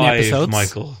Phase 5, episodes.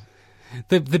 Michael.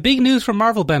 The big news from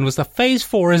Marvel, Ben, was that Phase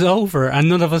 4 is over and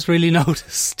none of us really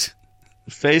noticed.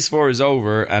 Phase 4 is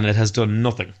over and it has done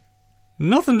nothing.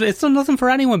 Nothing. It's done nothing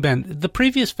for anyone, Ben. The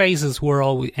previous phases were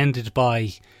all ended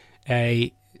by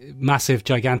a massive,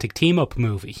 gigantic team-up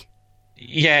movie.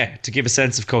 Yeah, to give a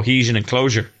sense of cohesion and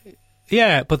closure.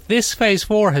 Yeah, but this Phase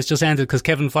 4 has just ended because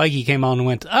Kevin Feige came on and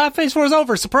went, Phase 4 is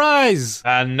over, surprise!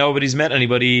 And nobody's met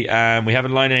anybody, and we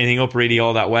haven't lined anything up really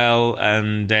all that well,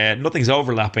 and nothing's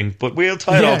overlapping, but we'll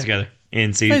tie it all together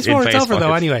in season. Phase 4 is over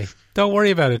though, anyway. Don't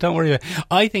worry about it.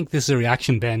 I think this is a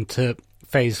reaction, Ben, to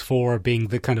Phase 4 being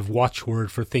the kind of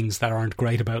watchword for things that aren't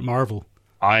great about Marvel.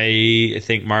 I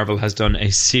think Marvel has done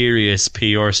a serious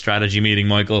PR strategy meeting,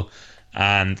 Michael,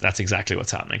 and that's exactly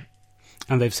what's happening.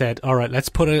 And they've said, all right, let's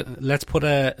put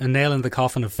a nail in the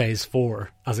coffin of Phase 4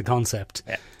 as a concept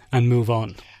and move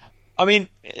on. I mean,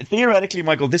 theoretically,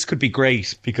 Michael, this could be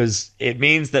great because it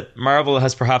means that Marvel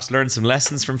has perhaps learned some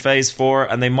lessons from Phase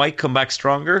 4 and they might come back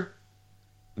stronger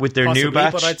with their new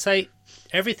batch. But I'd say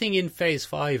everything in Phase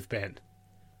 5, Ben,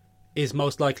 is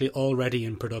most likely already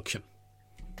in production.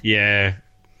 Yeah.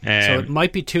 So it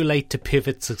might be too late to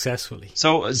pivot successfully.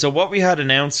 So what we had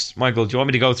announced, Michael, do you want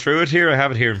me to go through it here? I have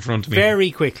it here in front of me.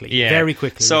 Very quickly. Yeah. Very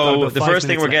quickly. So the first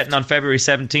thing we're getting on February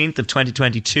 17th of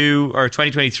 2022 or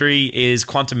 2023 is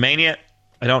Quantumania.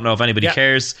 I don't know if anybody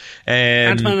cares.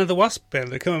 Ant-Man and the Wasp,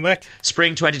 they're coming back.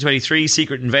 Spring 2023,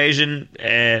 Secret Invasion.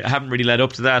 Haven't really led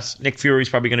up to that. Nick Fury's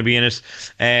probably going to be in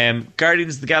it.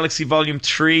 Guardians of the Galaxy Volume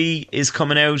 3 is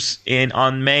coming out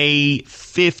on May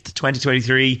 5th,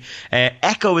 2023.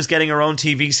 Echo is getting her own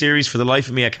TV series. For the life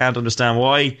of me, I can't understand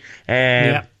why.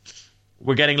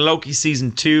 We're getting Loki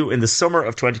Season 2 in the summer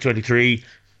of 2023.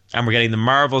 And we're getting the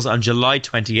Marvels on July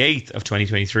 28th of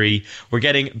 2023. We're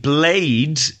getting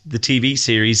Blade, the TV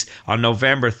series, on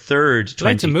November 3rd.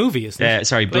 Blade's a movie, isn't it?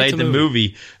 Sorry, Blade the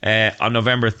movie on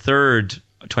November 3rd,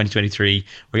 2023.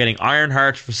 We're getting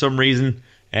Ironheart for some reason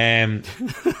in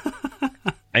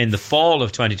the fall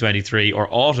of 2023 or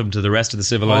autumn to the rest of the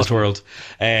civilized world.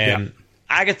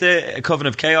 Agatha, A Coven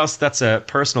of Chaos, that's a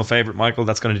personal favourite, Michael.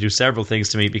 That's going to do several things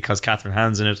to me because Catherine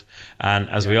Hahn's in it. And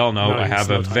as we all know, I have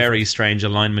a very strange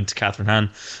alignment to Catherine Hahn.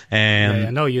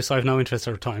 No use. I have no interest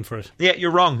or time for it. Yeah,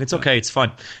 you're wrong. It's okay. It's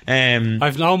fine.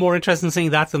 I've no more interest in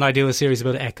seeing that than I do a series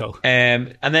about Echo.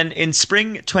 And then in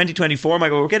spring 2024,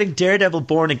 Michael, we're getting Daredevil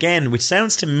Born Again, which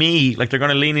sounds to me like they're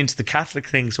going to lean into the Catholic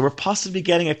thing. So we're possibly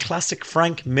getting a classic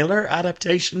Frank Miller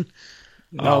adaptation.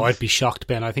 No, I'd be shocked,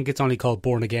 Ben. I think it's only called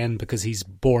Born Again because he's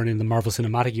born in the Marvel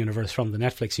Cinematic Universe from the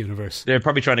Netflix universe. They're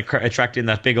probably trying to attract in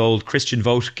that big old Christian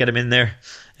vote, get him in there.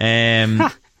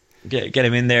 Get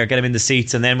him in there, get him in the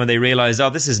seats, and then when they realise,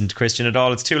 this isn't Christian at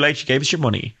all, it's too late, you gave us your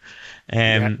money.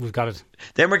 Yeah, we've got it.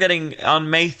 Then we're getting, on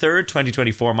May 3rd,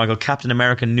 2024, Michael, Captain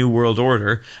America New World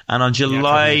Order. And on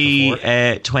July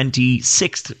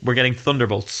 26th, we're getting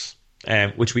Thunderbolts,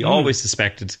 which we always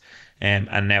suspected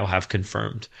and now have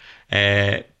confirmed.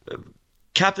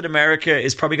 Captain America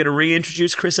is probably going to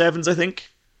reintroduce Chris Evans, I think.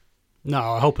 No,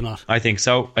 I hope not. I think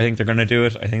so. I think they're going to do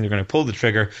it. I think they're going to pull the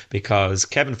trigger because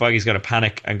Kevin Feige's going to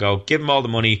panic and go, give him all the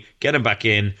money, get him back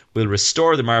in. We'll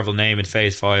restore the Marvel name in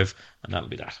Phase 5, and that'll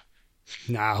be that.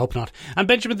 Nah, I hope not. And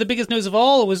Benjamin, the biggest news of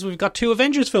all was we've got 2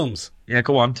 Avengers films. Yeah,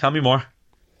 go on. Tell me more.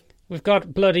 We've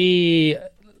got bloody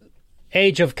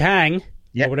Age of Kang,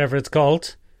 or whatever it's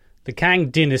called. The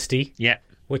Kang Dynasty. Yeah.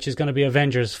 Which is going to be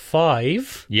Avengers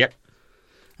 5. Yep.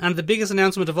 And the biggest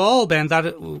announcement of all, Ben,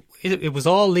 that it was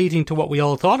all leading to what we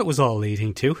all thought it was all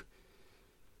leading to.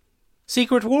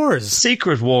 Secret Wars.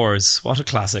 Secret Wars. What a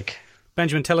classic.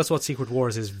 Benjamin, tell us what Secret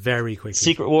Wars is very quickly.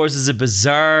 Secret Wars is a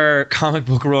bizarre comic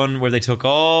book run where they took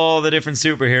all the different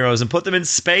superheroes and put them in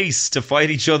space to fight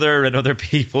each other and other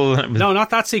people. No, not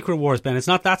that Secret Wars, Ben. It's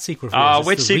not that Secret Wars.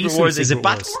 Which Secret Wars? Is it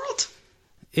Battleworld?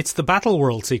 It's the Battle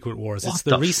World Secret Wars. What it's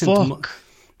the recent fuck?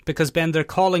 Because, Ben, they're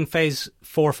calling Phase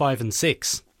 4, 5 and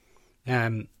 6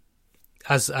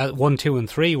 as 1, 2 and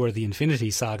 3 were the Infinity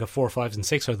Saga, 4, 5 and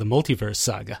 6 are the Multiverse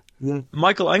Saga.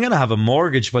 Michael, I'm going to have a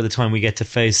mortgage by the time we get to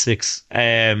Phase 6. With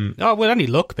any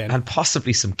luck, Ben. And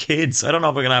possibly some kids. I don't know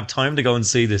if we're going to have time to go and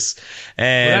see this. With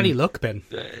any luck, Ben.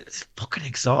 It's fucking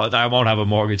exhausting. I won't have a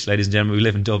mortgage, ladies and gentlemen. We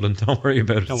live in Dublin. Don't worry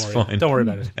about it. It's fine. Don't worry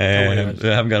about it. I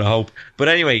haven't got a hope. But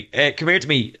anyway, come here to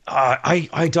me.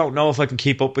 I don't know if I can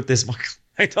keep up with this, Michael.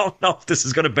 I don't know if this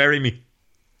is going to bury me.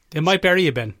 It might bury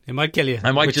you, Ben. It might kill you.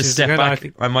 I might just step back.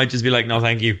 I might just be like, no,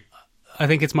 thank you. I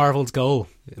think it's Marvel's goal.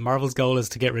 Marvel's goal is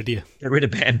to get rid of you. Get rid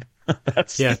of Ben.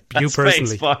 That's you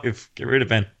personally. Phase 5. Get rid of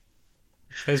Ben.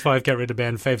 Phase 5, get rid of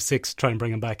Ben. Phase 6, try and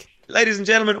bring him back. Ladies and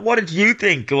gentlemen, what did you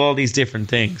think of all these different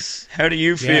things? How do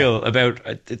you feel about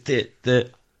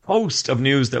the host of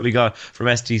news that we got from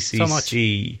SDCC? So much.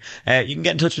 You can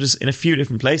get in touch with us in a few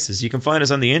different places. You can find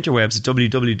us on the interwebs at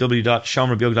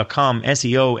www.seomrabeag.com,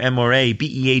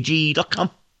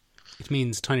 SEOMRABEAG.com. It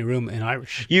means tiny room in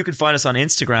Irish. You can find us on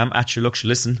Instagram at Sure Look, Sure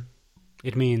Listen.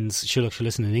 It means Sure Look, Sure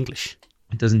Listen in English.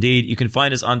 It does indeed. You can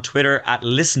find us on Twitter at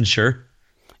ListenSure.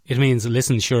 It means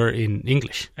listen sure in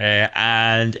English.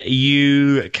 And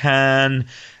you can...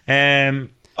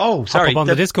 hop up on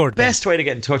the Discord. Best way to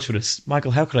get in touch with us,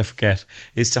 Michael, how could I forget,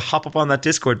 is to hop up on that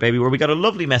Discord, baby, where we got a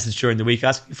lovely message during the week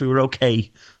asking if we were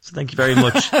okay. So thank you very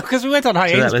much. Because we went on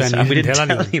hiatus, Ben. And we didn't tell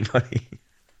tell anyone. anybody.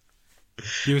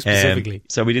 You specifically.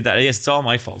 So we did that. Yes, it's all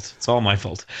my fault. It's all my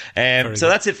fault. So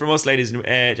that's it from us, ladies and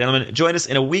gentlemen. Join us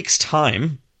in a week's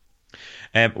time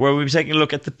where we'll be taking a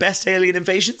look at the best alien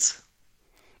invasions.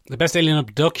 The best alien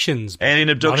abductions. Alien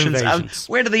abductions. And invasions.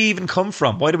 where do they even come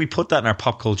from? Why do we put that in our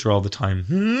pop culture all the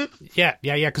time? Yeah,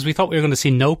 because we thought we were going to see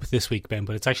Nope this week, Ben,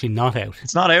 but it's actually not out.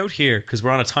 It's not out here because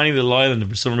we're on a tiny little island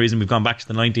and for some reason we've gone back to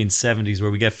the 1970s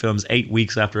where we get films 8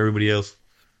 weeks after everybody else.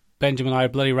 Benjamin and I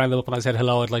bloody rang them up and I said,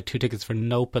 hello, I'd like 2 tickets for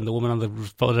Nope. And the woman on the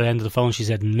other end of the phone, she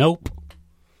said, nope.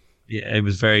 Yeah, it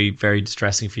was very, very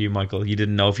distressing for you, Michael. You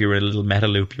didn't know if you were in a little meta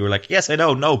loop. You were like, yes, I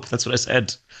know, nope. That's what I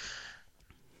said.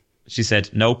 She said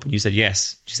nope, and you said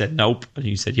yes. She said nope, and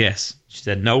you said yes. She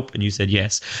said nope, and you said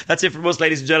yes. That's it from us,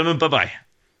 ladies and gentlemen. Bye-bye.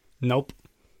 Nope.